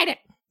 we ride it.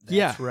 That's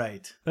Yeah.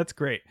 right. That's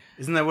great.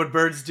 Isn't that what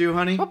birds do,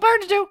 honey? What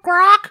birds do,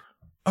 Grok.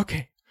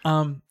 Okay.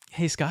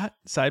 Hey Scott,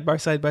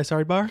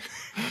 sidebar.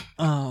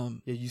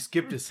 Yeah, you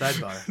skipped a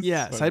sidebar.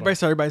 Yeah,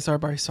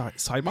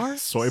 sidebar.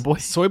 Soy boy.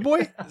 Soy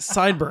boy.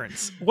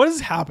 Sideburns. What is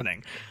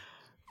happening?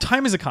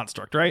 Time is a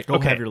construct, right? Go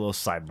okay. have your little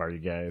sidebar, you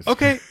guys.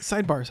 Okay.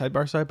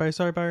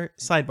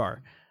 Sidebar.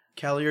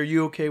 Callie, are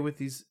you okay with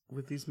these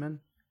men?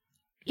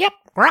 Yep,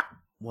 Grok.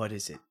 What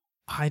is it?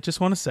 I just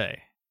want to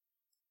say,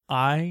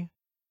 I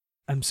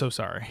am so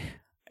sorry.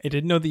 I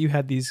didn't know that you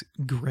had these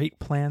great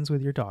plans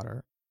with your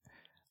daughter.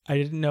 I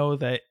didn't know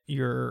that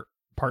your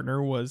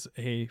partner was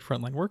a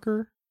frontline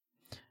worker.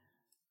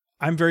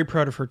 I'm very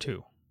proud of her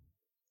too.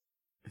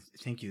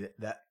 Thank you.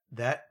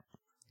 That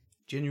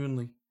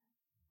genuinely,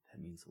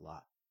 that means a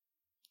lot.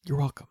 You're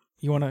welcome.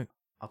 You want to?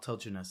 I'll tell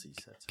Janessa you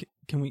said so.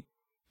 Can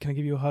I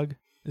give you a hug?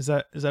 Is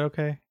that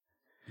okay?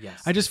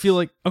 Yes. I just feel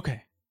like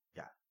okay.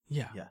 Yeah.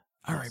 Yeah. Yeah.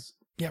 All right. Yes.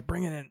 Yeah.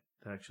 Bring it in.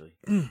 Actually,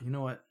 Mm. you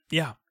know what?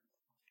 Yeah.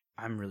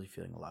 I'm really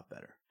feeling a lot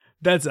better.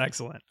 That's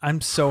excellent. I'm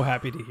so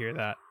happy to hear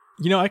that.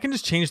 You know, I can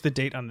just change the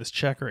date on this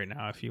check right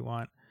now if you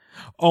want.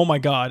 Oh my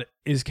God,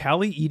 is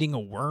Callie eating a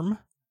worm?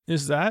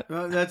 Is that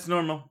That's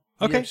normal.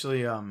 Okay.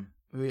 Actually,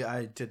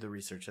 I did the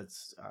research.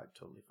 That's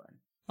totally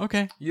fine.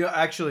 okay? Yeah,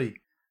 actually,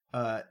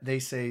 they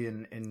say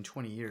in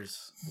 20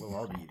 years we'll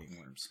all be eating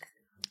worms.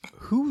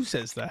 Who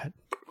says that?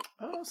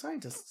 Oh,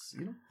 scientists,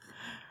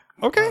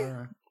 Okay.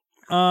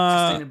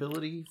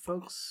 Sustainability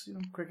folks,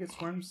 crickets,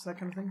 worms, that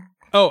kind of thing.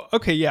 Oh,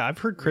 okay. Yeah, I've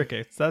heard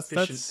crickets. That's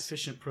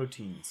Efficient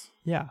proteins.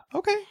 yeah.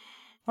 Okay.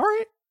 All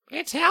right.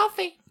 It's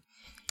healthy.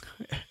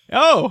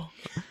 Oh,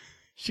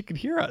 she could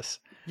hear us.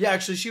 Yeah,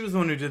 actually, she was the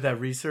one who did that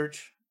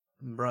research.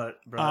 Brought it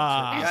to-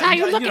 I Yeah, saw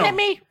you yeah, looking know, at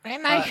me,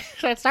 and I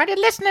started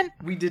listening.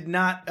 We did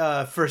not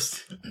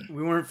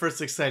we weren't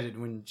first excited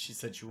when she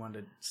said she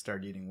wanted to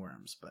start eating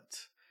worms,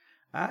 but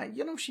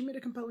she made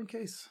a compelling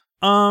case.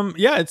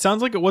 Yeah, it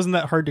sounds like it wasn't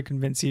that hard to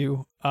convince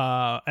you.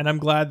 And I'm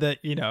glad that,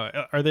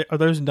 are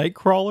those night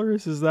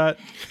crawlers? Is that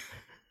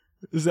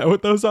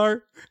what those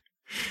are?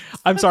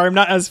 I'm sorry, I'm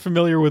not as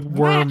familiar with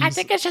worms. I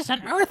think it's just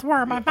an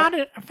earthworm. I found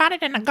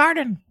it in the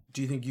garden.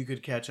 Do you think you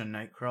could catch a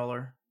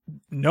nightcrawler?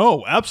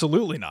 No,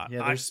 absolutely not.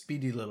 Yeah, they're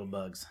speedy little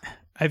bugs.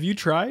 Have you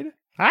tried?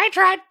 I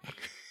tried.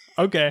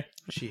 Okay.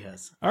 She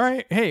has. All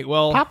right. Hey,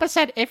 well, Papa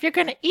said if you're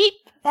gonna eat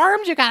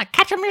worms, you gotta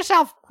catch them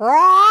yourself.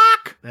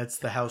 Rock. That's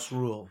the house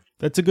rule.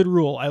 that's a good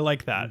rule. I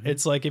like that. Mhm.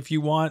 It's like if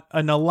you want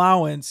an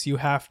allowance, you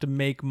have to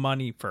make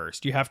money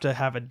first. You have to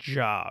have a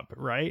job,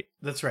 right?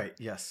 That's right.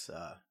 Yes.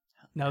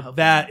 Now Help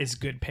that me. is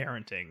good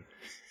parenting.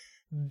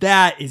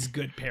 That is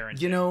good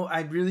parenting.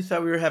 I really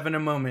thought we were having a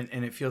moment,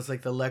 and it feels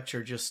like the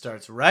lecture just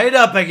starts right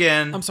up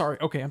again. I'm sorry.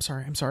 Okay, I'm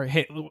sorry.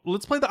 Hey,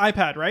 let's play the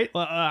iPad, right?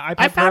 iPad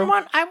I found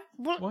Pro? one.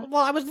 What?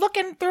 Well, I was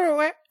looking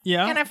through it,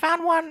 Yeah. and I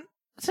found one.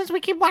 Since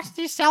we keep watching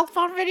these cell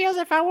phone videos,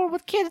 I found one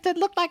with kids that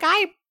look like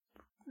I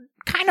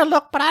kind of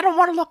look, but I don't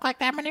want to look like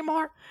them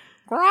anymore.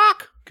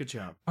 Grok. Good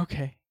job.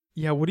 Okay.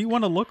 Yeah, what do you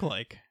want to look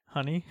like,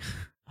 honey?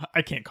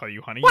 I can't call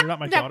you honey. You're not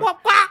my daughter.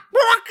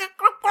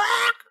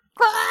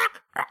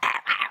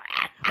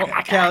 Oh,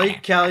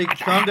 Callie,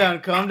 calm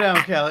down,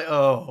 Callie.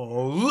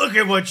 Oh, look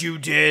at what you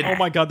did. Oh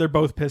my god, they're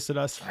both pissed at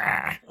us.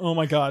 Oh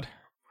my god.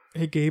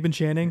 Hey, Gabe and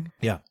Channing.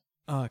 Yeah.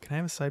 Can I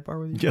have a sidebar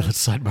with you? Yeah,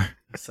 let's sidebar.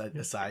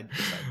 Aside.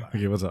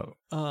 Okay, what's up?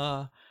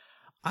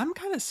 I'm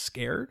kind of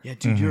scared. Yeah,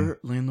 dude, Mhm. your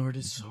landlord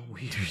is so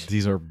weird.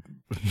 These are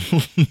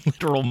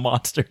literal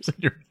monsters in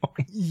your home.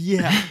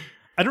 Yeah.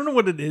 I don't know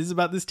what it is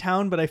about this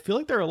town, but I feel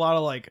like there are a lot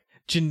of like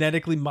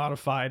genetically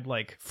modified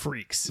like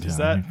freaks. Is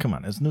Yeah, that come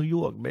on? It's New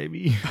York,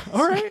 baby.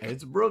 all right?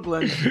 It's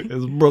Brooklyn.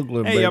 It's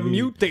Brooklyn, Hey, baby. I'm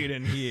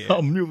mutating here.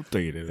 I'm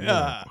mutated.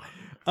 Yeah.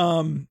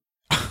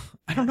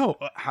 I don't know.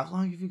 How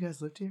long have you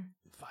guys lived here?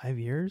 5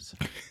 years?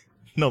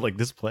 No, like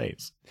this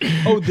place.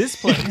 Oh, this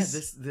place.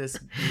 Yeah,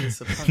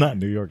 this apartment. Not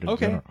New York in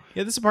Okay. general.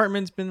 Yeah, this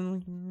apartment's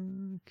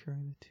been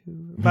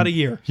like, about a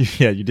year.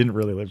 Yeah, you didn't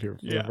really live here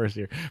for Yeah. the first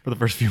year, for the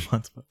first few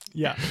months, but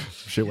Yeah.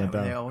 shit Yeah, went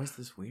were they down. always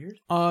this weird?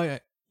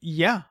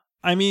 Yeah.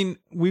 I mean,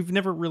 we've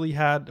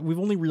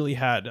only really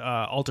had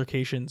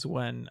altercations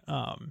when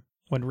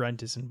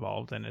rent is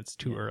involved and it's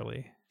too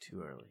early.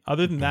 Too early.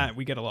 Other than that,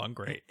 we get along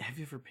great. Have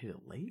you ever paid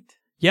it late?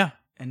 Yeah.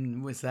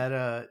 And was that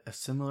a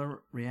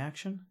similar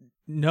reaction?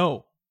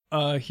 No.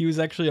 He was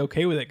actually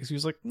okay with it because he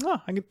was like, "No,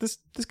 I get this.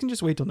 This can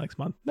just wait till next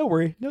month. No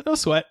worry, no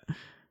sweat."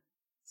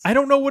 I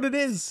don't know what it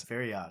is.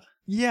 Very odd.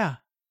 Yeah,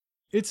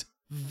 it's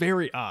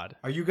very odd.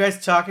 Are you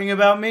guys talking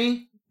about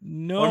me?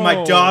 No, Or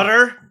my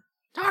daughter?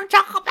 Don't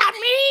talk about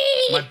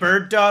me. My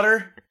bird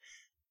daughter?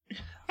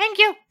 Thank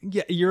you.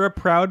 Yeah, you're a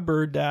proud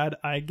bird dad.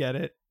 I get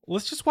it.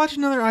 Let's just watch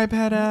another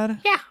iPad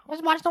ad. Yeah,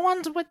 let's watch the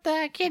ones with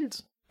the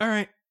kids. All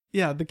right.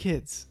 Yeah, the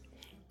kids.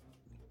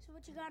 So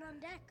what you got on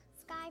deck?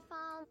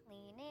 Skyfall,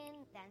 Lean In,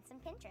 then some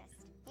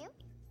Pinterest. You?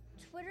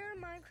 Twitter,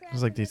 Minecraft. It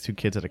was like these two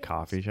kids at a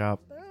coffee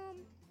shop. Boom.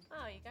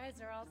 Oh, you guys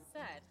are all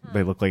set. Huh?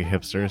 They look like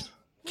hipsters.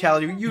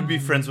 Callie, you'd be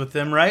friends with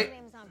them, right?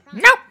 Amazon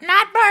Prime. Nope,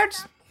 not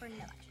birds. For no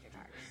extra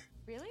charge.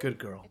 Really? Good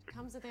girl. It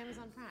comes with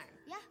Amazon Prime.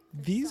 Yeah.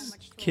 These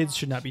kids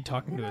should not be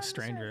talking to a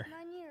stranger.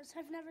 9 years.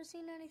 I've never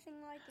seen anything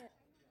like it.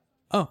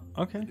 Oh,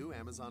 okay. New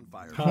Amazon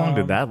Fire How long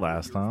did that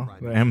last, huh?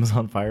 The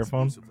Amazon Fire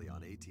phone? exclusively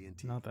on AT&T.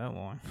 Not that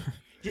long.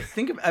 Yeah,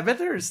 I bet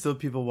there are still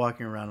people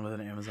walking around with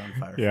an Amazon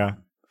Fire Yeah.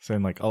 phone.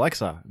 Saying like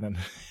Alexa. And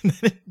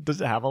then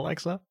does it have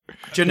Alexa?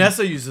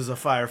 Janessa uses a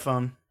Fire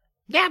phone.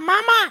 Yeah,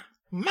 Mama.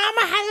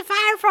 Mama has a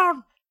fire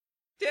phone.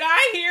 Did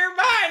I hear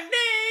my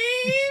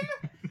name?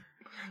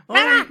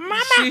 Oh,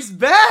 Mama! she's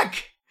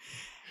back!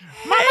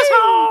 Mama's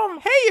home.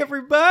 Hey,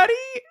 everybody.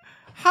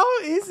 How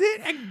is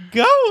it Oh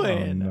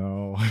going?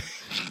 no.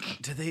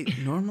 Do they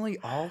normally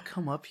all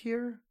come up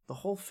here? The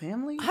whole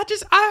family?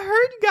 I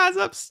heard you guys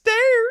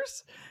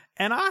upstairs,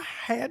 and I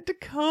had to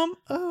come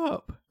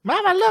up.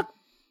 Mama, look.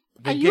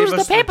 They I gave used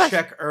us the paper.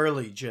 check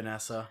early,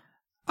 Janessa.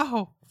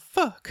 Oh,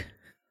 fuck.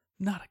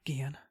 Not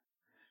again.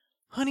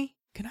 Honey,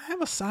 can I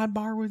have a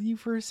sidebar with you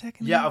for a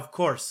second? Yeah, of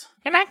course.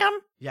 Can I come?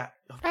 Yeah,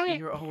 Okay.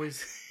 you're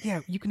always...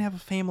 Yeah, you can have a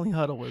family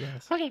huddle with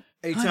us. Okay.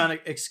 Eitan,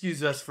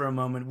 excuse us for a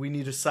moment. We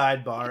need a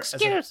sidebar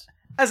Excuse.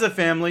 as a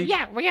family.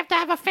 Yeah, we have to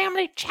have a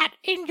family chat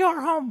in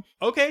your home.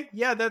 Okay,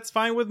 yeah, that's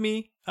fine with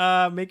me.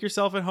 Make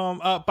yourself at home.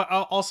 But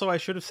also, I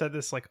should have said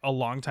this like a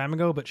long time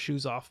ago, but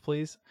shoes off,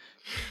 please.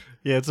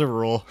 Yeah, it's a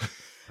rule.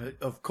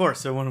 Of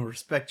course, I want to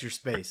respect your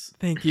space.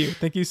 Thank you.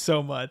 Thank you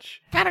so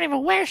much. I don't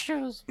even wear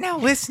shoes. Now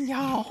listen,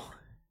 y'all.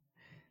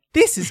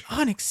 This is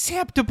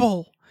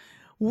unacceptable.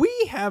 We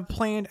have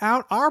planned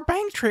out our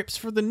bank trips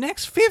for the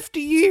next 50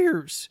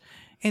 years,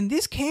 and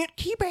this can't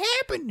keep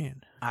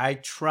happening. I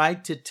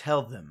tried to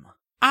tell them.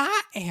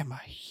 I am a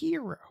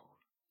hero.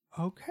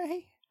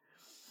 Okay?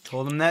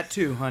 Told them that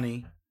too,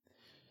 honey.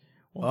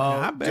 Well,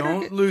 I Oh, better don't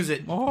get- lose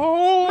it.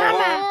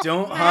 Oh,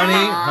 Don't,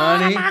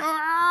 honey.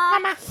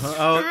 Mama.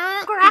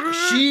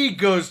 Oh, she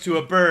goes to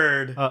a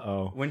bird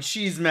Uh-oh. when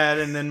she's mad,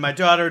 and then my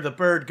daughter, the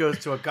bird, goes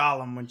to a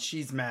golem when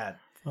she's mad.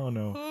 Oh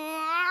no.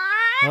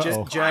 Just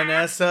Uh-oh.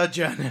 Janessa,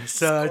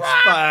 it's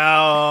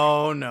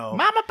oh no.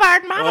 Mama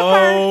bird, mama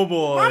Oh bird.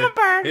 boy. Mama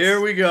birds.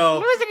 Here we go.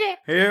 Losing it.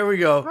 Here we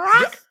go.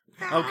 Rock.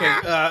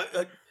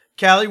 Okay,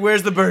 Callie,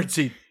 where's the bird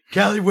seed?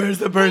 Callie, where's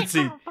the bird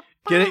seed?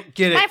 Get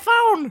it. My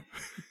phone.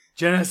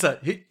 Janessa,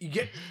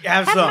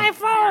 have That's my some.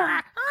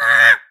 phone.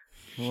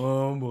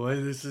 Oh boy,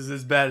 this is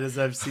as bad as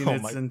I've seen Oh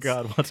it my since.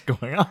 god, what's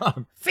going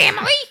on?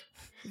 Family.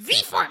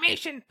 V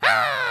formation.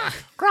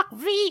 Croc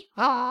V.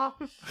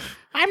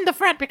 I'm the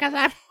front because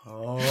I'm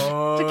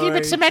Oh, to keep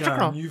it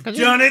symmetrical, John, you've 'cause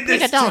done you're it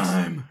this big adults.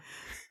 time.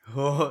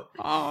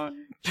 Oh,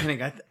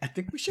 Channing, I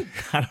think we should.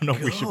 I don't know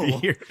if we should be go.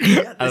 here. Yeah, I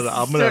don't this know, is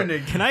I'm gonna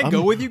starting to- can I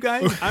go with you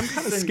guys? I'm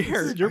kind of This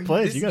scared. is your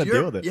place. this You gotta is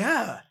deal with it.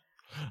 Yeah.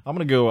 I'm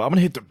gonna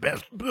hit the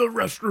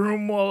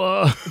restroom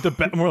while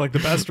More like the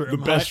best room. the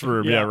best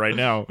room. Yeah, right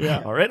now.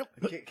 Yeah. All right.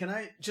 Okay, can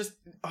I just?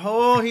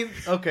 Oh,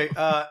 okay.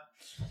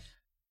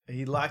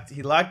 He locked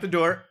the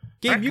door.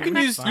 Gabe, you can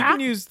use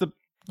the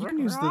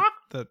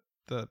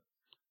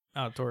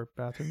outdoor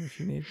bathroom if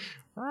you need.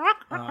 All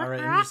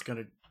right, I'm just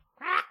gonna.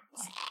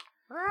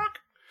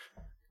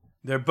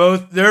 They're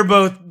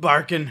both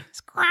barking.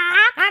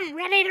 I'm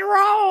ready to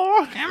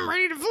roll. I'm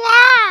ready to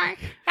fly.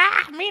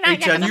 I mean, I Hey,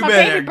 guess John, I'm you a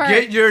better baby bird.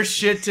 get your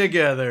shit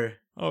together.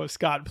 Oh,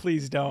 Scott,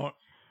 please don't.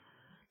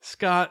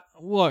 Scott,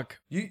 look.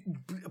 You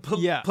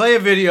Yeah. play a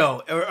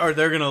video, or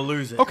they're gonna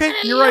lose it. Okay, I'm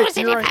you're right.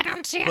 losing You're if I right.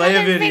 don't see Play a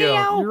another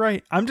video. You're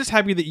right. I'm just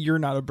happy that you're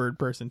not a bird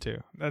person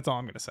too. That's all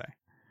I'm gonna say.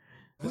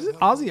 Is it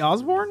Ozzy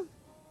Osbourne?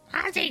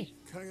 Ozzy.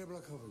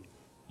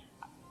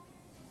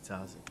 It's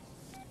awesome.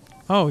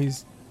 Oh,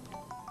 he's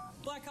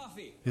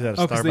He's at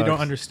a Oh, because they don't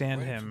Starbucks.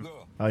 understand him.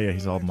 Oh yeah,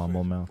 he's all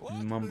mumble mouth.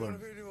 Mumbler.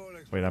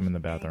 Wait, I'm in the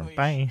bathroom.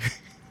 Bye.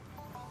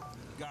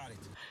 Got it.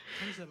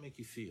 How does that make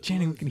you feel?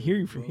 Channing, we can hear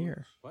you from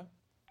here. What?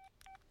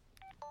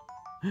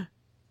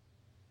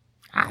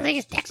 I think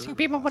he's texting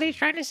people what he's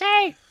trying to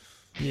say.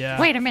 Yeah.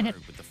 Wait a minute.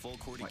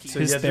 So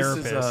His yeah,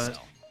 therapist. This is,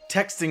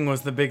 texting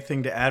was the big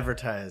thing to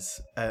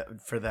advertise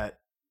for that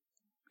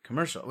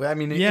commercial. I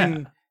mean, Yeah.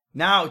 in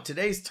now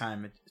today's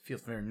time, it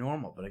feels very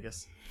normal, but I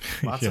guess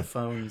lots Yeah. of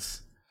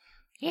phones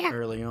Yeah.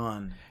 early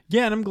on.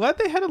 Yeah, and I'm glad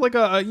they had like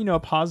a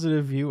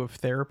positive view of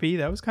therapy.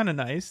 That was kind of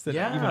nice. That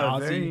even Yeah,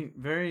 Ozzy.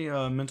 very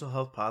mental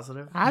health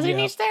positive. Ozzy Yeah.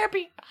 needs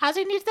therapy.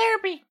 Ozzy needs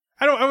therapy.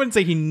 I wouldn't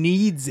say he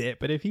needs it,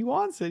 but if he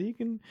wants it, he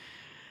can.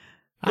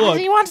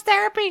 Ozzy wants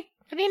therapy,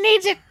 and he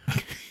needs it.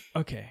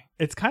 Okay,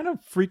 it's kind of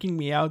freaking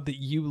me out that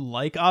you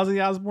like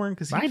Ozzy Osbourne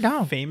because I he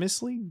don't.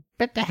 famously.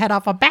 Bit the head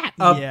off a bat.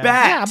 A Yeah.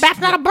 bat. Yeah, a bat's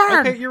not a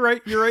bird. Okay, you're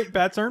right. You're right.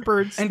 Bats aren't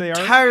birds. They are.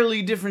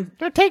 Entirely different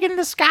They're taking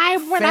the sky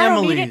when I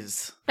don't need it.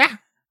 families Yeah.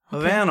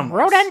 of animals.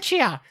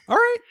 Rodentia. All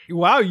right.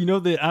 Wow, you know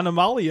the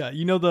Animalia.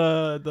 You know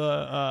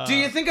the. Do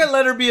you think I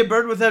let her be a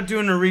bird without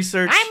doing her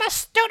research? I'm a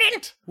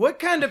student. What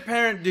kind of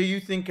parent do you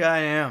think I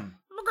am?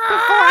 Before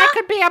I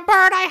could be a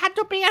bird, I had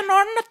to be an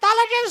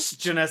ornithologist.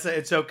 Janessa,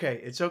 it's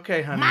okay. It's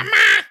okay, honey. Mama.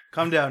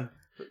 Calm down.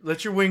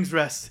 Let your wings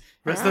rest.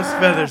 Rest those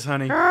feathers,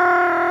 honey.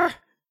 Grr.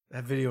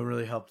 That video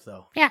really helped,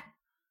 though. Yeah.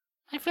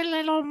 I feel a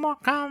little more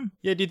calm.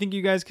 Yeah. Do you think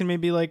you guys can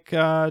maybe like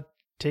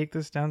take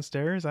this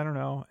downstairs? I don't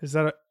know. Is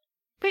that a?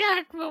 We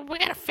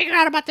gotta figure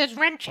out about this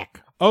rent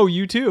check. Oh,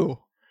 you too.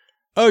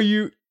 Oh,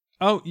 you.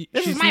 Oh,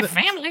 This she's is my in the,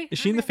 family. Is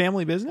she in the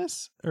family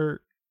business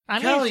or? I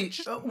mean, Kelly,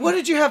 just- what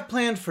did you have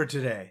planned for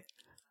today?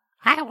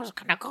 I was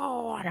gonna go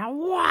on a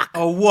walk.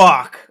 A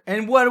walk.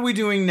 And what are we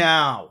doing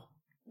now?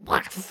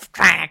 We're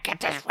trying to get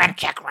this rent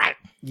check right.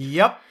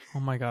 Yep. Oh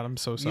my God, I'm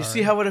so sorry. You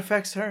see how it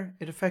affects her?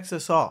 It affects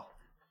us all.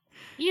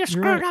 You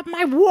screwed right. up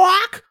my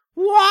walk.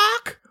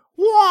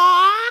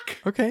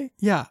 Okay,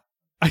 yeah,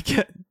 I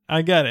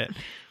get it.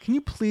 Can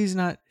you please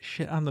not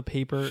shit on the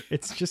paper?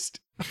 It's just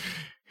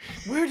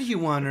Where do you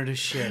want her to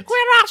shit?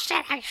 We're all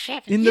set. I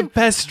shit. in the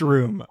best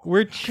room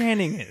where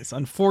Channing is.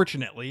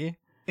 Unfortunately.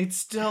 It's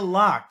still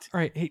locked. All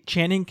right, hey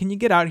Channing, can you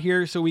get out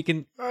here so we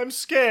can? I'm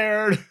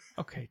scared.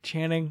 Okay,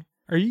 Channing,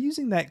 are you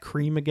using that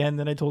cream again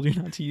that I told you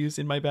not to use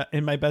in my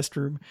best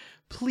room?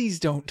 Please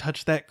don't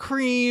touch that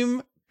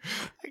cream.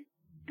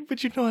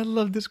 But you know I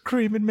love this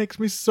cream. It makes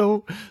me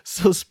so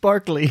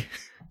sparkly.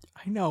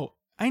 I know.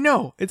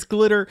 It's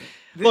glitter.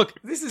 Look,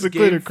 This is the Gabe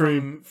glitter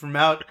cream. from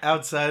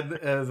outside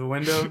the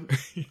window.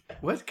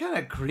 What kind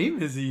of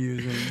cream is he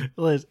using?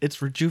 Liz,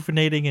 it's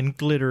rejuvenating and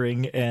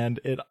glittering,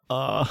 and it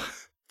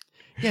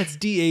yeah, it's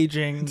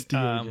de-aging. It's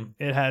de-aging.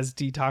 It has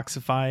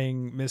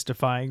detoxifying,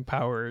 mystifying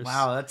powers.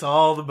 Wow, that's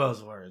all the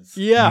buzzwords.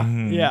 Yeah,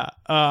 Mhm. yeah.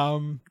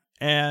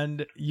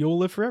 And you'll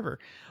live forever.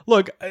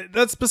 Look,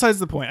 that's besides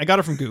the point. I got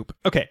it from Goop.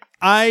 Okay,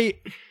 I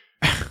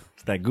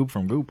It's that goop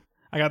from Goop.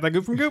 got that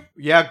Goop from Goop.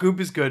 Yeah, Goop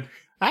is good.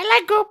 I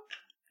like Goop.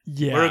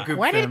 Yeah. We're a Goop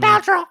Gwyneth family.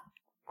 Paltrow.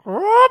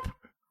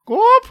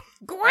 Goop.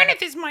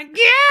 Gwyneth is my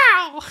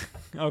gal.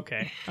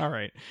 Okay. All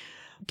right.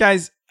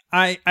 Guys,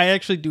 I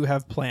actually do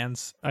have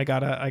plans. I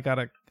gotta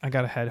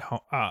head home.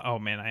 Oh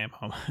man, I am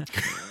home.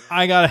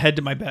 I gotta head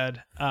to my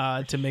bed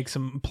to make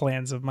some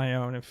plans of my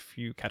own, if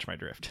you catch my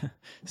drift.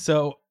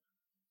 So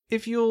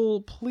if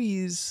you'll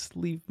please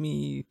leave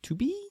me to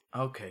be.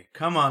 Okay,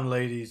 come on,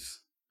 ladies.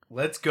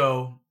 Let's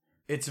go.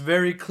 It's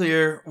very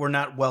clear we're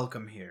not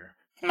welcome here.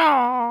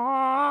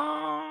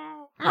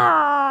 No.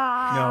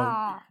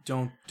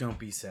 No, don't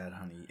be sad,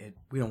 honey.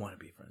 We don't want to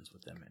be friends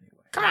with them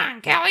anyway. Come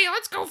on, Kelly.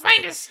 Let's go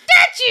find a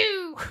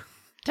statue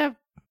to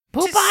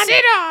poop To on.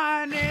 sit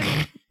on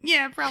it.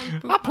 Yeah,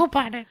 probably. I'll poop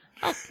on it.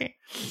 Okay.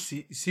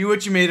 See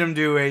what you made them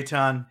do,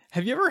 Eitan.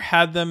 Have you ever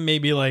had them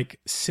maybe like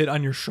sit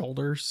on your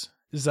shoulders?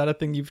 Is that a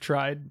thing you've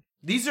tried?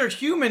 These are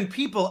human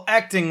people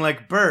acting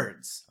like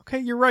birds. Okay,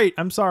 you're right.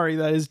 I'm sorry.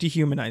 That is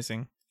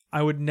dehumanizing.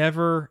 I would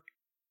never,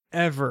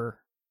 ever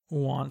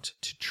want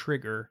to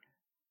trigger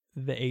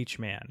the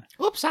H-Man.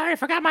 Oops, sorry, I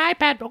forgot my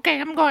iPad. Okay,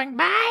 I'm going.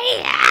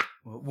 Bye.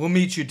 We'll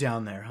meet you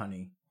down there,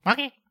 honey.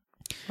 Okay.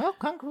 Well,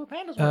 Kung Fu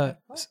Panda's working.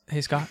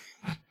 Hey, Scott.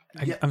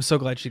 Yeah. I'm so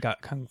glad she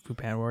got Kung Fu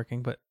Panda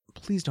working, but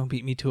please don't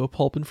beat me to a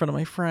pulp in front of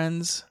my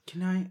friends.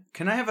 Can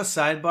I have a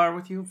sidebar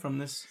with you from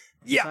this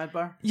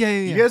sidebar? Yeah.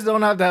 You guys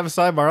don't have to have a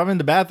sidebar. I'm in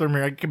the bathroom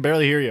here. I can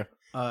barely hear you.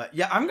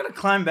 Yeah, I'm gonna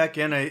climb back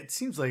in. It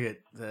seems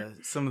like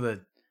some of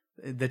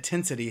the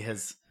tensity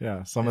has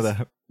Yeah, some of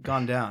that.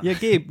 gone down. Yeah,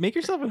 Gabe, make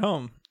yourself at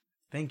home.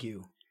 Thank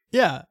you.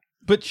 Yeah,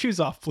 but shoes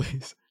off,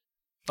 please.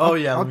 Oh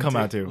yeah, I'll let me come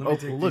take- out too. let me Oh,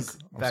 take look. these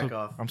I'm back so,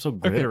 off. I'm so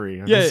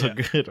glittery. Yeah, I'm so yeah.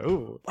 good.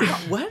 Oh. Wow,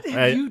 what have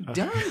I- you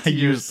done to I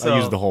used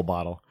yourself? the whole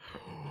bottle.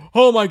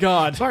 Oh my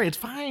God. Sorry, it's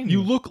fine.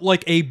 You look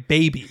like a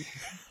baby.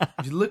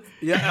 You look,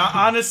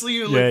 honestly,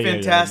 you look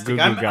fantastic. Goo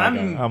Goo I'm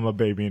Gaga. I'm a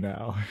baby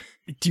now.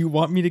 Do you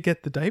want me to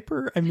get the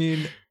diaper? I mean,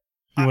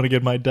 You want to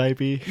get my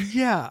diaper?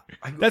 yeah.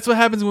 That's what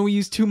happens when we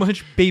use too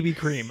much baby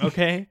cream,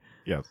 okay?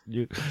 Yes,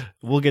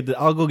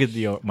 I'll go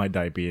get my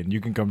diaper, and you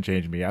can come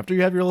change me after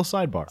you have your little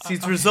sidebar. See,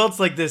 it's results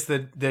like this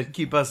that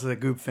keep us a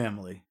Goop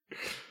family.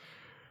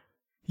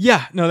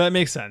 Yeah, no, that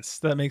makes sense.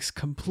 That makes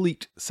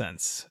complete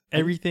sense.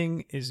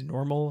 Everything is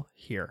normal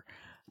here.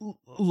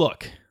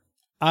 Look,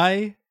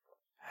 I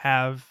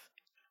have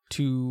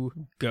to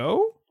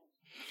go,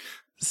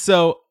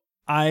 so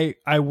I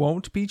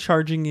won't be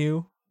charging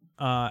you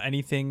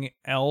anything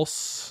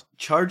else.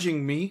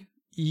 Charging me?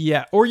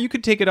 Yeah, or you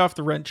could take it off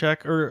the rent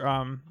check,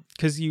 or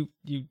because you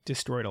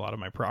destroyed a lot of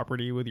my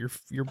property with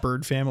your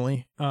bird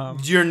family.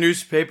 Your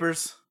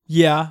newspapers?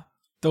 Yeah,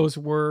 those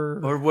were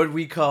Or what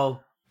we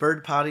call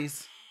bird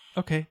potties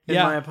okay. in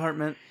Yeah, my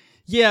apartment.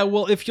 yeah.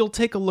 Well, if you'll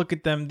take a look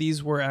at them,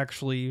 these were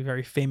actually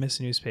very famous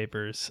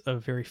newspapers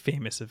of very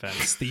famous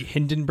events. The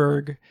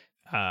Hindenburg,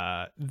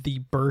 the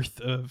birth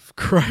of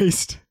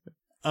Christ.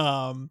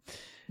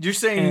 You're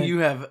saying And- you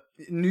have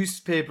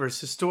newspapers,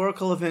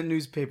 historical event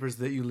newspapers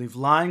that you leave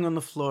lying on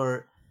the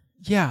floor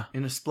Yeah.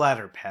 in a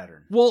splatter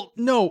pattern. Well,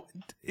 no,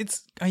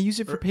 I use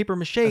it for paper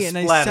mache a and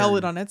I sell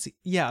it splattern. on Etsy.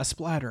 Yeah, a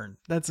splattern.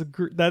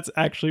 That's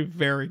actually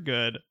very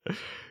good.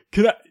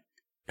 Can I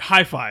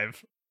high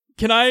five?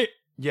 Can I?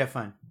 Yeah,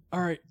 fine.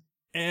 All right.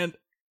 And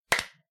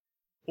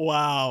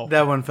wow.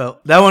 That one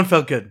felt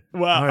good.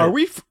 Wow. All right. Are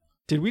we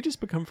did we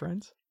just become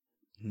friends?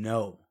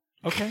 No.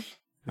 Okay.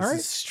 This All right.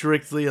 is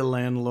strictly a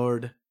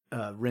landlord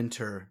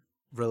renter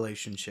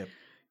relationship.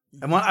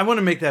 I want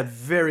to make that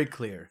very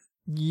clear.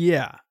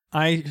 Yeah.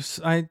 I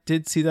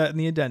did see that in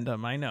the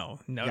addendum. I know.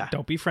 No, Yeah.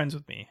 don't be friends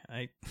with me.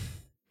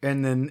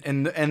 And then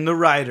and the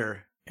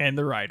writer. And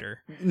the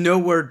writer. No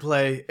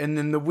wordplay, and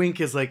then the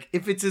wink is like,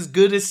 if it's as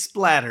good as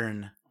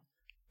Splattern,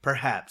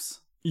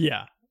 perhaps.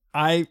 Yeah. Oh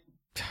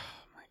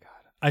my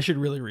god. I should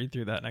really read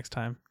through that next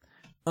time.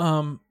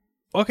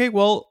 Okay,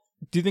 well,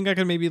 do you think I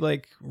could maybe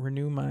like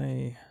renew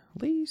my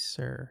lease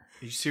or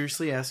Are you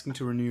seriously asking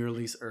to renew your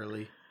lease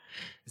early?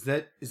 Is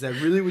that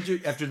really what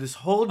you after this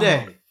whole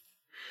day?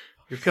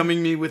 You're coming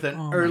to me with an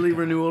Oh my early God.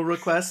 renewal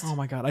request? Oh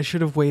my god, I should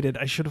have waited.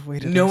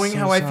 I'm Knowing so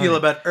how I feel sorry.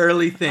 about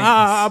early things.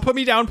 Put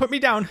me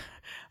down.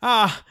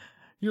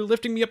 You're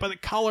lifting me up by the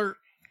collar.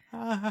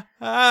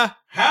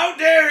 How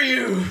dare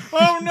you?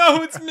 Oh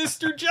no, it's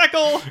Mr.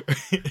 Jekyll.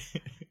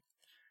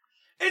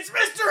 It's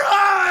Mr.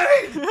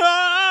 Hyde!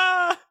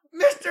 Ah,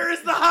 Mr.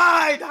 is the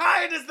Hyde!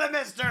 Hyde is the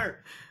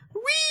Mister!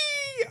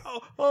 wee!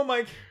 Oh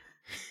my.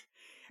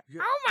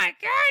 Oh my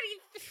god,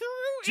 he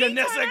threw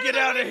Janessa, get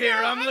out of here!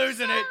 I'm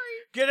losing it!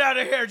 Get out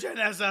of here,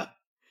 Janessa!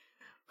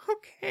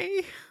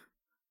 Okay.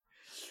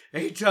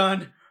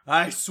 Aton,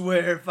 I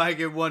swear if I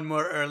get one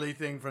more early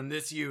thing from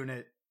this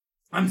unit,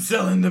 I'm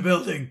selling the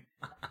building.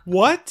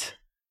 What?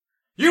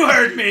 You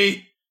heard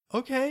me!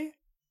 Okay.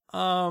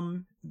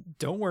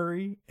 Don't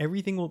worry.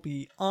 Everything will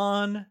be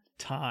on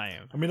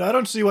time. I mean, I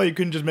don't see why you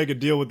couldn't just make a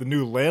deal with the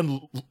new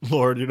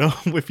landlord,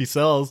 if he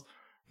sells.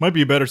 Might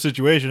be a better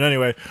situation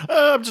anyway.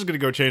 I'm just gonna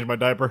go change my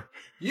diaper.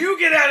 You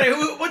get out of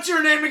here! What's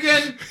your name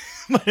again?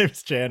 My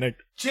name's Channing.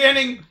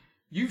 Channing,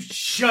 you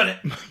shut it!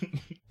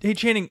 Hey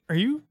Channing, are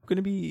you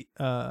gonna be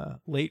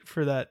late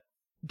for that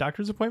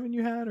doctor's appointment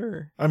you had,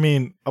 or? I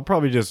mean, I'll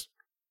probably just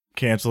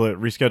cancel it,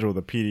 reschedule with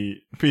a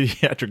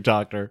pediatric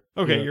doctor.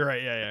 Okay, Yeah. you're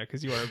right. Yeah,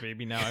 because you are a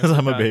baby now. I 'Cause I'm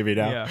a forgot. baby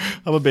now. Yeah,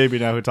 I'm a baby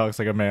now who talks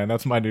like a man.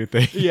 That's my new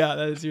thing. yeah,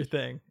 that is your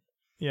thing.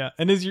 Yeah,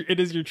 and it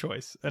is your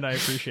choice, and I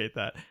appreciate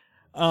that.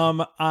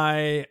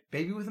 I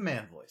Baby with a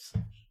man voice.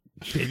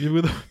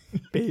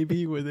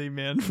 baby with a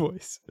man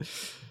voice.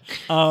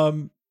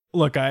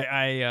 Look,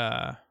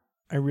 I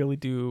really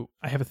do.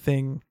 I have a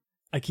thing.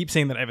 I keep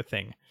saying that I have a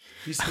thing.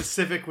 Be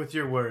specific with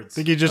your words. I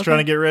think he's just trying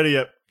to get rid of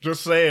you.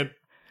 Just saying.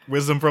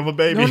 Wisdom from a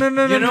baby.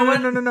 No. You know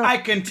what? No. I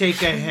can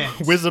take a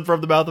hint. Wisdom from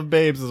the mouth of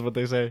babes is what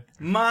they say.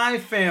 My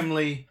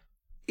family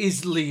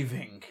is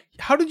leaving.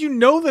 How did you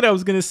know that I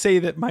was going to say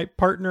that my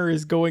partner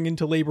is going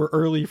into labor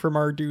early from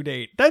our due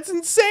date? That's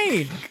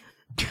insane.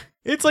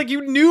 It's like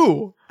you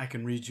knew. I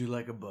can read you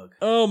like a book.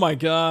 Oh my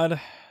god.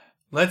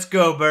 Let's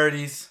go,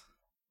 birdies.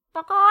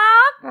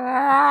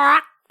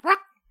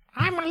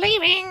 I'm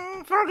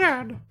leaving for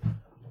good.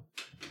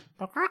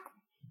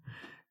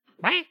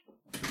 Wait.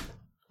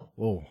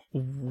 Whoa.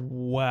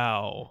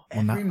 Wow.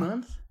 Every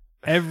month?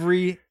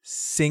 Every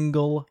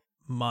single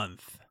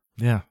month.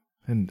 Yeah.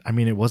 And I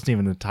mean, it wasn't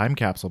even a time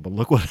capsule, but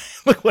look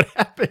what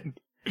happened.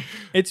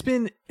 It's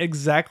been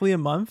exactly a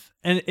month,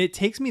 and it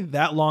takes me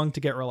that long to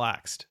get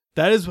relaxed.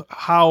 That is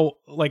how,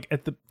 like,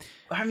 at the...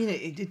 I mean,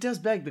 it does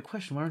beg the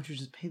question. Why don't you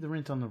just pay the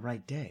rent on the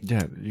right day?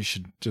 Yeah, you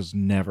should just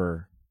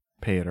never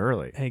pay it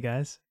early. Hey,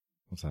 guys.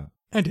 What's that?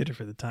 I did it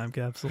for the time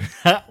capsule.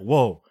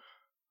 Whoa.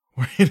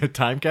 We're in a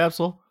time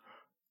capsule?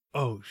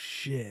 Oh,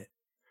 shit.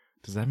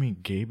 Does that mean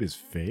Gabe is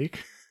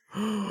fake?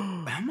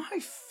 Oh, Am I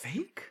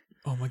fake?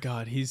 my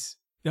God. He's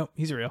real.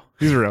 He's real.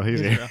 He's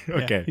here. real.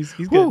 Yeah, Okay. he's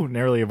good. Woo,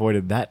 narrowly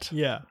avoided that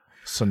Yeah.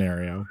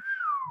 scenario.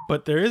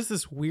 But there is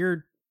this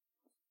weird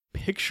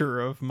picture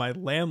of my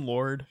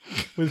landlord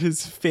with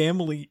his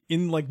family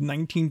in like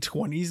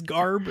 1920s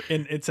garb,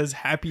 and it says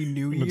Happy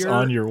New Year. It's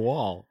on your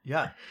wall.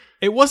 Yeah.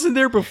 It wasn't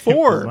there It was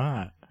before.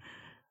 not.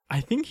 I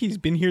think he's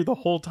been here the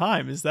whole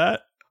time. Is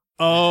that?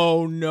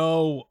 Oh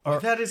no.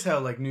 That is how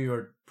like New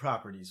York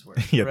properties work,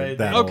 Yeah, right?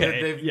 that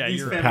Okay, They've- yeah, these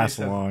you're right. families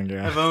Pass along,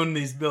 yeah. have owned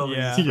these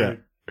buildings Yeah.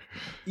 for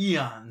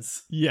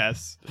eons.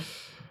 Yes.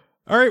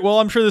 All right. Well,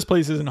 I'm sure this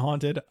place isn't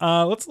haunted.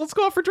 Let's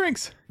go out for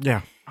drinks.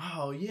 Yeah.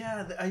 Oh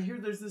yeah, I hear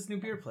there's this new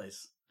beer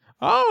place.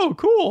 Oh,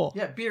 cool.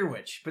 Yeah, Beer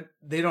Witch, but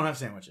they don't have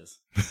sandwiches.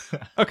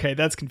 Okay,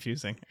 that's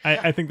confusing.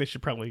 I think they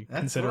should probably That's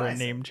consider what I a said.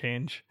 name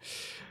change.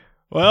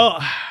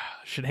 Well,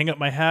 should hang up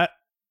my hat,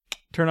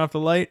 turn off the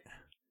light.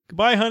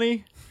 Goodbye,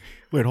 honey.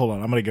 Wait, hold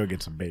on. I'm gonna go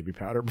get some baby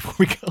powder before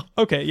we go.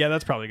 Okay, yeah,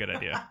 that's probably a good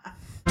idea.